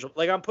not an official.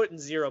 I'm putting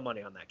zero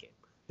money on that game.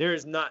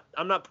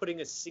 I'm not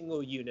putting a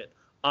single unit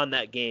on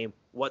that game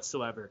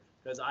whatsoever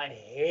because I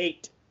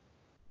hate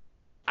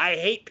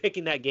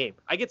picking that game.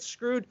 I get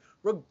screwed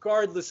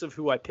regardless of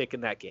who I pick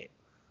in that game.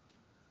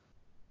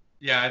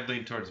 Yeah, I'd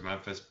lean towards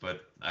Memphis,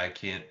 but I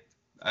can't.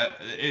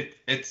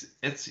 It's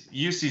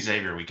UC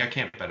Xavier week. I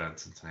can't bet on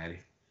Cincinnati.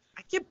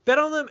 I can't bet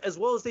on them as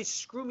well as they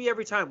screw me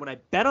every time. When I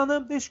bet on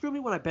them, they screw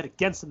me. When I bet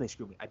against them, they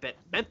screw me. I bet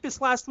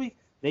Memphis last week,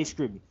 they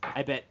screwed me.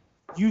 I bet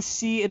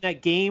UC in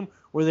that game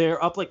where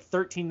they're up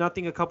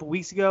 13-0 a couple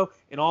weeks ago,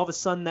 and all of a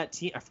sudden that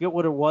team, I forget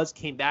what it was,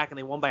 came back and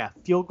they won by a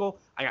field goal.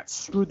 I got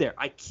screwed there.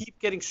 I keep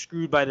getting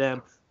screwed by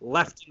them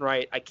left and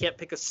right. I can't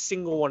pick a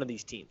single one of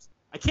these teams.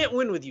 I can't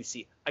win with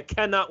UC. I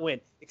cannot win,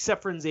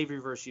 except for in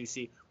Xavier versus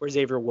UC, where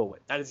Xavier will win.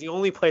 That is the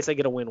only place I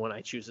get a win when I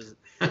choose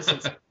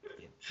Cincinnati.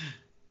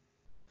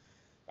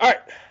 All right,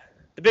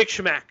 the big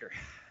schmacker.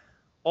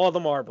 All the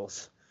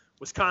marbles.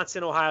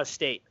 Wisconsin, Ohio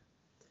State.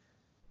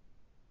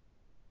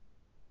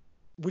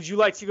 Would you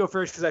like to go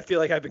first because I feel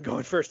like I've been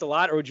going first a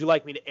lot, or would you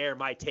like me to air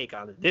my take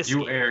on this game?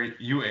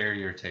 You air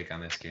your take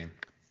on this game.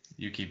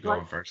 You keep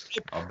going first.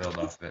 I'll build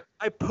off it.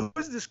 I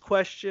posed this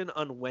question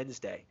on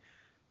Wednesday.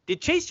 Did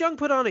Chase Young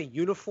put on a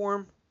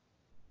uniform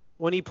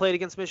when he played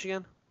against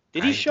Michigan?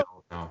 Did he show?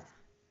 No,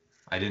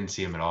 I didn't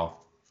see him at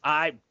all.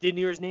 I didn't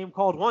hear his name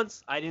called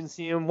once. I didn't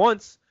see him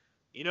once.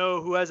 You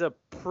know who has a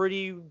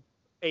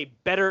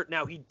better –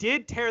 now, he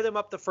did tear them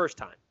up the first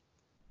time.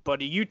 But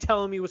are you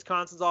telling me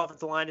Wisconsin's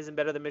offensive line isn't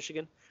better than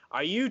Michigan?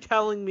 Are you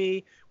telling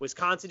me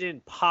Wisconsin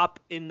didn't pop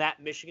in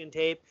that Michigan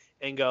tape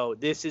and go,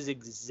 this is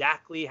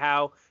exactly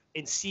how –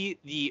 and see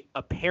the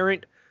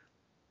apparent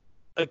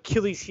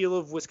Achilles heel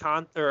of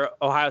Wisconsin or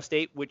Ohio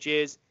State, which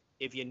is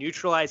if you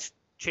neutralize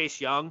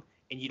Chase Young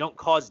and you don't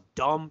cause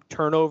dumb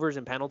turnovers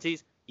and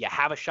penalties, you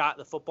have a shot in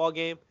the football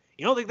game.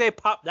 You don't think they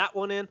popped that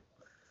one in?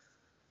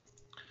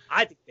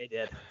 I think they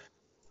did.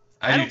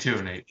 I do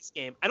too, Nate.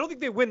 I don't think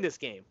they win this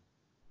game.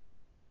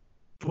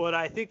 But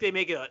I think they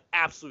make it an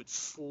absolute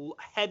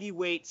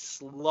heavyweight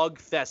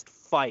slugfest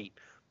fight.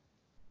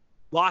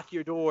 Lock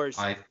your doors.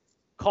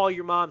 Call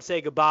your mom,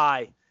 say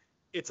goodbye.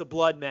 It's a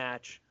blood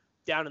match.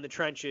 Down in the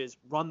trenches,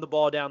 run the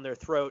ball down their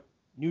throat,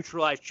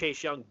 neutralize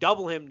Chase Young,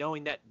 double him,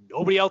 knowing that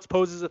nobody else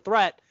poses a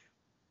threat,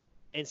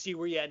 and see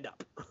where you end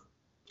up.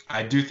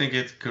 I do think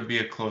it could be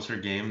a closer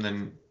game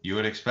than you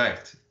would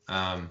expect.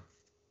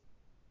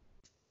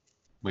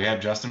 We have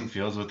Justin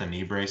Fields with a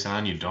knee brace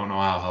on. You don't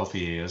know how healthy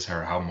he is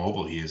or how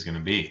mobile he is going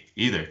to be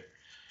either.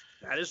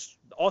 That is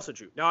also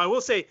true. Now, I will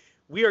say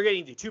we are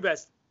getting the two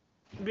best.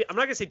 I'm not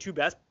going to say two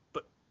best,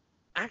 but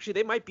actually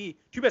they might be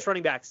two best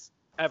running backs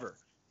ever.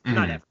 Mm-hmm.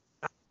 Not ever.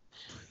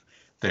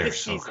 They're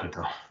so good,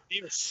 though. They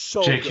are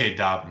so J.K. good.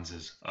 Dobbins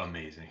is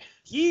amazing.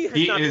 He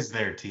is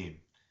their team.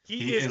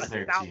 He is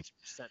their team.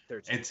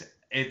 Their team.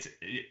 It's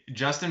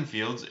Justin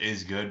Fields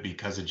is good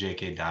because of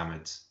J.K.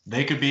 Dobbins.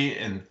 They could be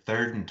in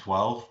 3rd and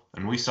 12,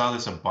 and we saw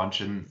this a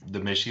bunch in the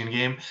Michigan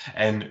game,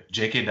 and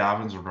J.K.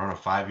 Dobbins would run a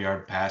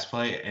 5-yard pass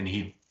play, and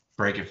he'd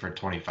break it for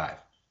 25.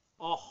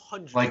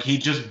 100%. Like, he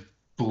just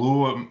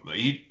blew him.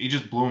 He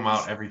just blew him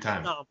out every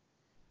time.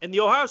 And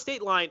the Ohio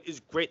State line is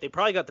great. They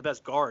probably got the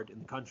best guard in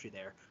the country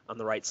there on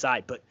the right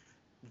side. But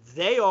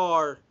they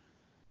are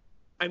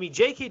 – I mean,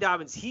 J.K.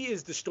 Dobbins, he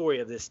is the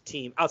story of this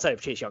team, outside of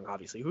Chase Young,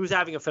 obviously, who's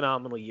having a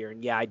phenomenal year.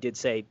 And, yeah, I did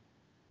say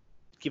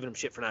giving him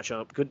shit for not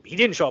showing up. He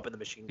didn't show up in the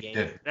Michigan game.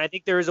 And I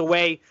think there is a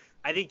way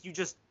 – I think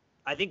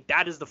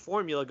that is the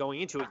formula going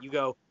into it. You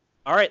go,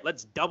 all right,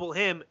 let's double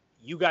him.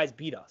 You guys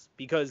beat us.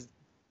 Because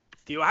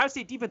the Ohio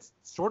State defense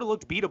sort of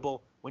looked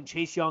beatable when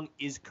Chase Young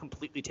is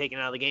completely taken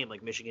out of the game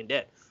like Michigan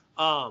did.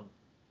 I'm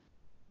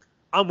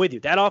with you.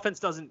 That offense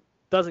doesn't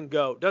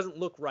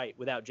look right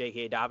without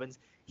J.K. Dobbins.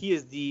 He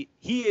is the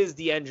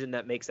engine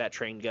that makes that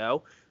train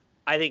go.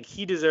 I think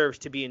he deserves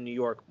to be in New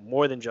York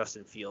more than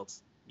Justin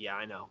Fields. Yeah,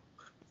 I know,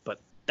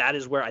 but that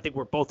is where I think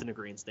we're both in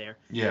agreement there.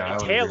 Yeah, I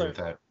would agree with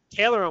that.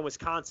 Taylor on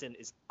Wisconsin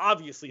is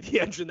obviously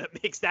the engine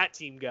that makes that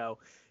team go,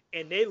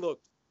 and they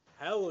looked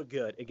hella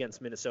good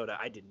against Minnesota.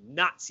 I did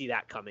not see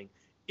that coming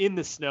in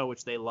the snow,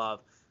 which they love.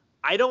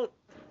 I don't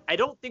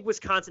think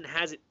Wisconsin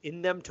has it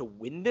in them to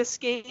win this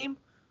game,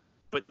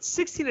 but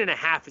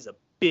 16.5 is a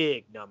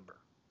big number.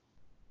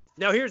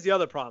 Now, here's the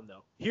other problem,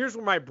 though. Here's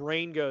where my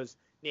brain goes,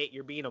 Nate,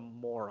 you're being a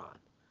moron.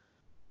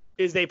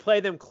 Is they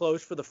play them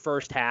close for the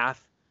first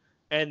half,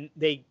 and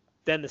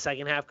then the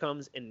second half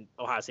comes, and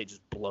Ohio State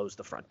just blows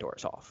the front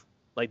doors off.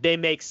 Like, they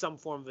make some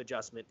form of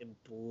adjustment and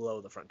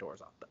blow the front doors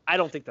off. But I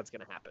don't think that's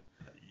going to happen.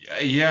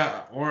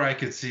 Yeah, or I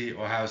could see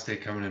Ohio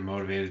State coming in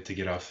motivated to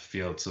get off the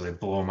field, so they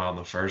blow them out in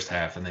the first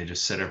half, and they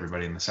just sit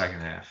everybody in the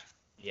second half.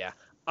 Yeah.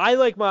 I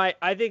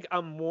think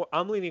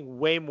I'm leaning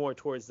way more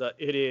towards it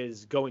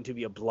is going to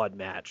be a blood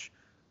match.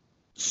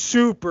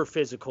 Super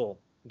physical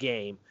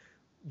game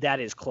that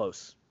is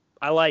close.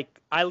 I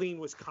lean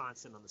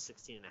Wisconsin on the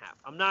 16.5.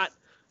 I'm not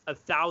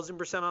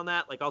 1,000% on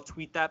that. Like, I'll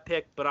tweet that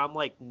pick, but I'm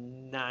like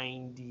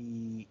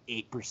 98%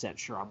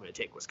 sure I'm going to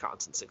take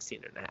Wisconsin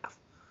 16.5.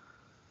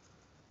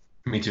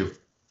 Me too.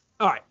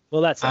 All right.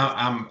 Well, that's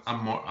I'm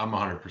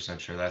 100%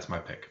 sure that's my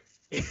pick.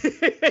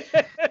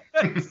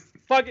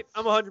 Fuck it.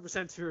 I'm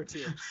 100% sure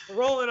too. We're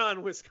rolling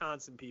on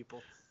Wisconsin,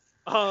 people.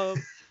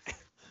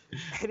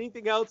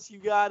 Anything else you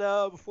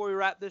got before we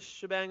wrap this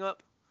shebang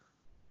up?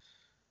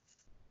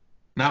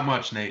 Not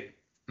much, Nate.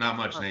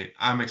 Nate.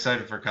 I'm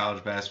excited for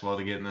college basketball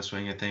to get in the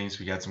swing of things.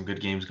 We got some good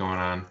games going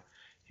on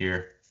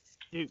here.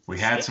 Dude, we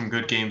had some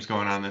good games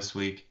going on this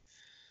week.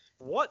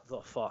 What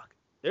the fuck?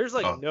 There's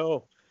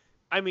no.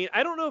 I mean,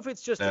 I don't know if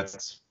it's just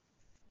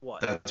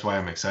what. That's why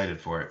I'm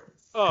excited for it.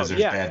 Because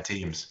there's bad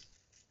teams.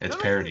 It's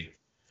parity.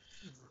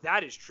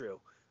 That is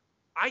true.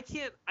 I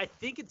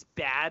think it's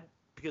bad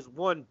because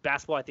one,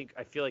 basketball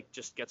I feel like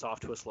just gets off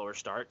to a slower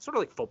start, sort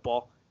of like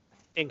football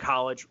in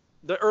college.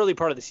 The early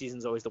part of the season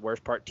is always the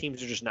worst part.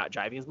 Teams are just not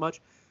jiving as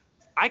much.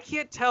 I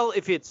can't tell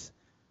if it's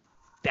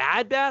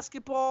bad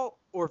basketball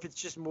or if it's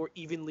just more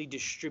evenly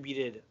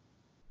distributed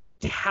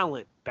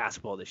talent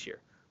basketball this year.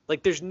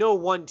 Like, there's no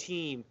one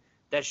team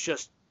that's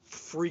just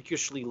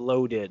freakishly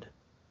loaded.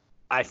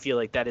 I feel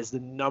like that is the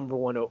number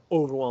one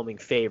overwhelming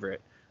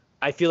favorite.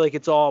 I feel like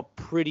it's all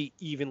pretty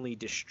evenly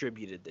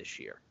distributed this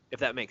year,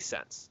 if that makes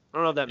sense. I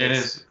don't know if that makes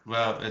sense. It is.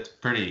 Well, it's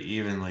pretty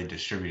evenly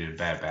distributed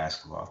bad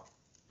basketball.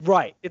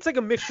 Right. It's like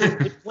a mixture.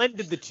 They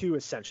blended the two,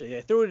 essentially.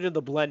 They threw it into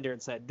the blender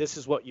and said, this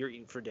is what you're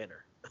eating for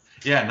dinner.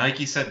 Yeah,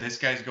 Nike said this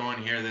guy's going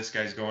here, this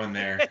guy's going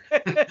there.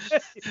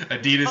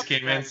 Adidas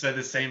came in, said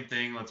the same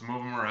thing. Let's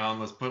move them around.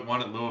 Let's put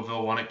one at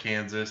Louisville, one at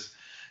Kansas.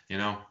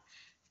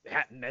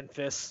 At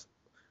Memphis.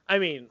 I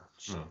mean,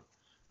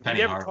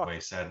 Penny Hardaway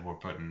said we're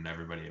putting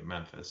everybody at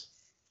Memphis.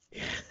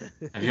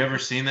 Have you ever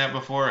seen that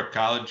before? A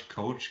college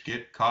coach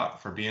get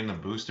caught for being a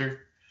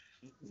booster?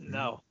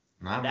 No.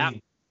 Not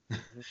me.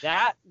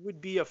 That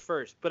would be a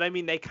first. But, I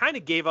mean, they kind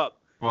of gave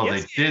up. Well,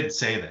 they did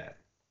say that.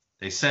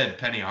 They said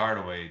Penny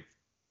Hardaway,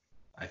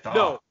 I thought.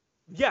 No.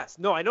 Yes.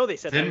 No, I know they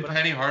said Didn't that.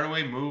 Penny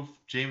Hardaway move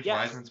James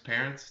Wiseman's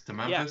parents to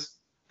Memphis? Yes.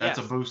 That's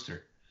a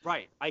booster.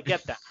 Right. I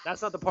get that.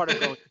 That's not the part I'm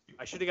going to.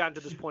 I should have gotten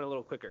to this point a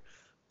little quicker.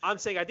 I'm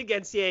saying I think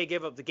NCAA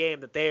gave up the game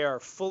that they are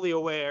fully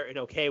aware and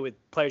okay with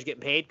players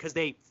getting paid because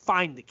they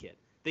fined the kid.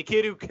 The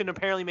kid who can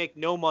apparently make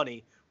no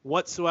money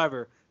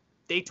whatsoever,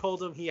 they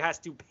told him he has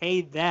to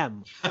pay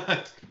them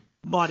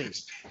money.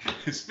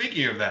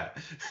 Speaking of that,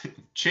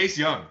 Chase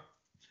Young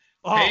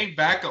paying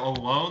back a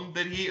loan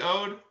that he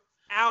owed.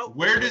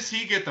 Where does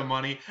he get the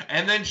money?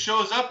 And then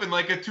shows up in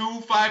like a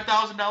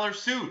 $5,000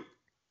 suit.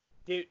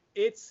 Dude,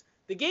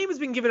 the game has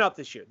been given up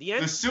this year.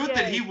 The suit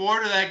that he wore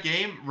to that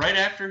game right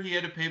after he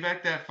had to pay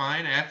back that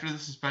fine after the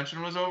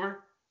suspension was over?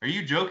 Are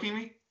you joking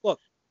me?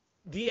 Look,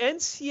 the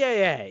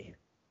NCAA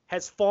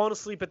has fallen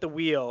asleep at the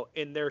wheel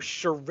in their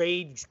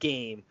charades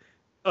game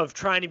of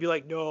trying to be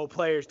like, no,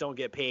 players don't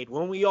get paid,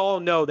 when we all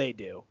know they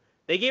do.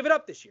 They gave it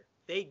up this year.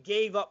 They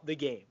gave up the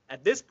game.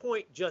 At this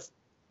point, just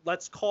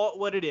let's call it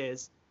what it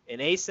is, an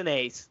ace,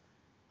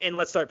 and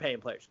let's start paying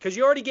players. Because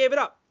you already gave it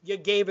up. You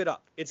gave it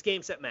up. It's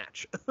game, set,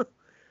 match.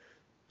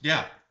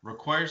 Yeah.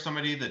 Require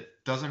somebody that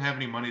doesn't have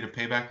any money to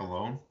pay back a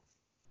loan.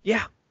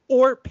 Yeah.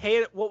 Or pay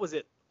it, what was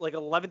it, like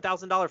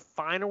 $11,000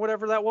 fine or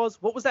whatever that was?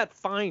 What was that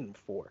fine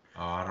for?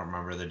 Oh, I don't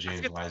remember the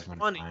James Wiseman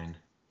fine.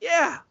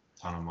 Yeah.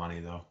 Ton of money,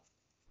 though.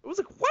 It was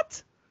like,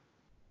 what?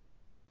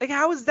 Like,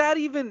 how is that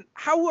even,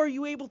 how are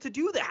you able to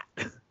do that?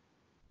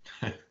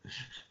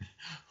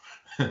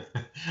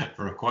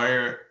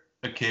 Require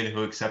a kid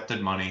who accepted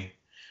money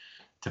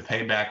to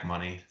pay back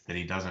money that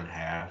he doesn't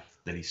have,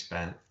 that he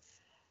spent.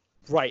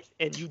 Right,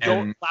 and you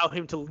don't allow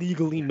him to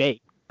legally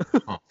make.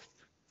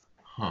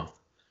 Huh.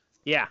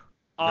 Yeah.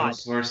 Odd. No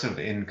source of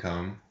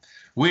income.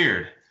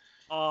 Weird.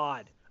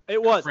 Odd.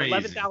 It was Crazy.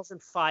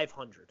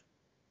 $11,500.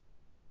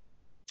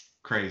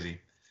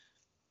 Crazy.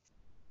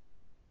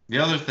 The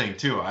other thing,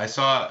 too, I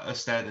saw a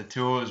stat that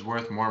Tua is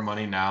worth more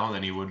money now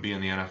than he would be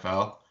in the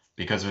NFL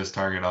because of his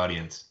target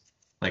audience,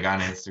 like on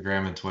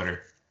Instagram and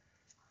Twitter.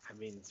 I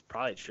mean, it's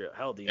probably true.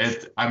 Hell,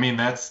 I mean,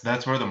 that's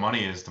where the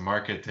money is to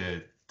market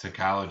to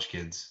college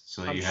kids,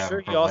 so that you have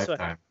a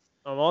lifetime.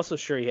 I'm also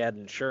sure he had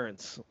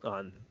insurance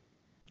on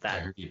that. I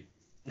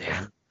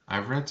heard I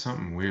read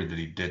something weird that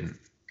he didn't.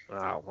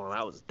 Oh, well,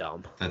 that was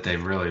dumb. That they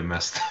really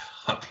messed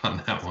up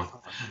on that one.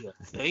 You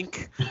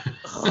think?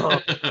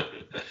 Like,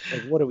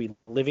 what are we,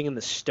 living in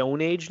the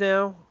Stone Age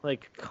now?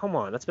 Like, come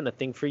on, that's been a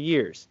thing for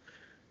years.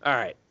 All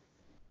right,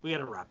 we got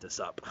to wrap this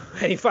up.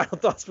 Any final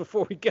thoughts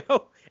before we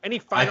go?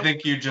 I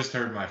think you just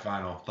heard my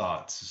final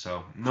thoughts,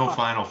 so no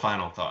final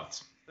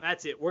thoughts.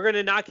 That's it. We're going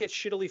to not get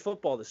shittily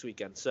football this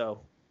weekend,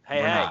 so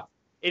hey.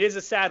 It is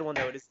a sad one,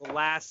 though. It is the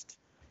last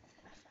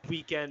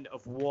weekend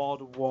of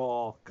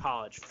wall-to-wall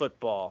college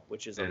football,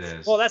 which is...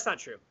 Well, that's not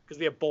true, because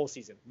we have bowl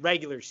season,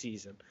 regular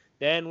season.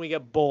 Then we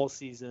get bowl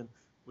season,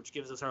 which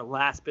gives us our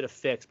last bit of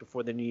fix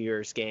before the New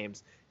Year's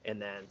games, and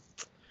then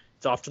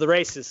it's off to the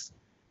races.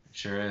 It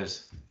sure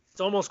is. It's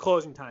almost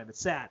closing time.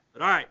 It's sad.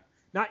 But all right,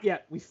 not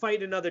yet. We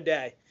fight another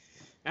day.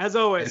 As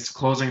always... It's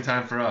closing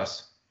time for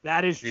us.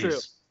 That is Peace. true.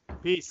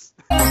 Peace.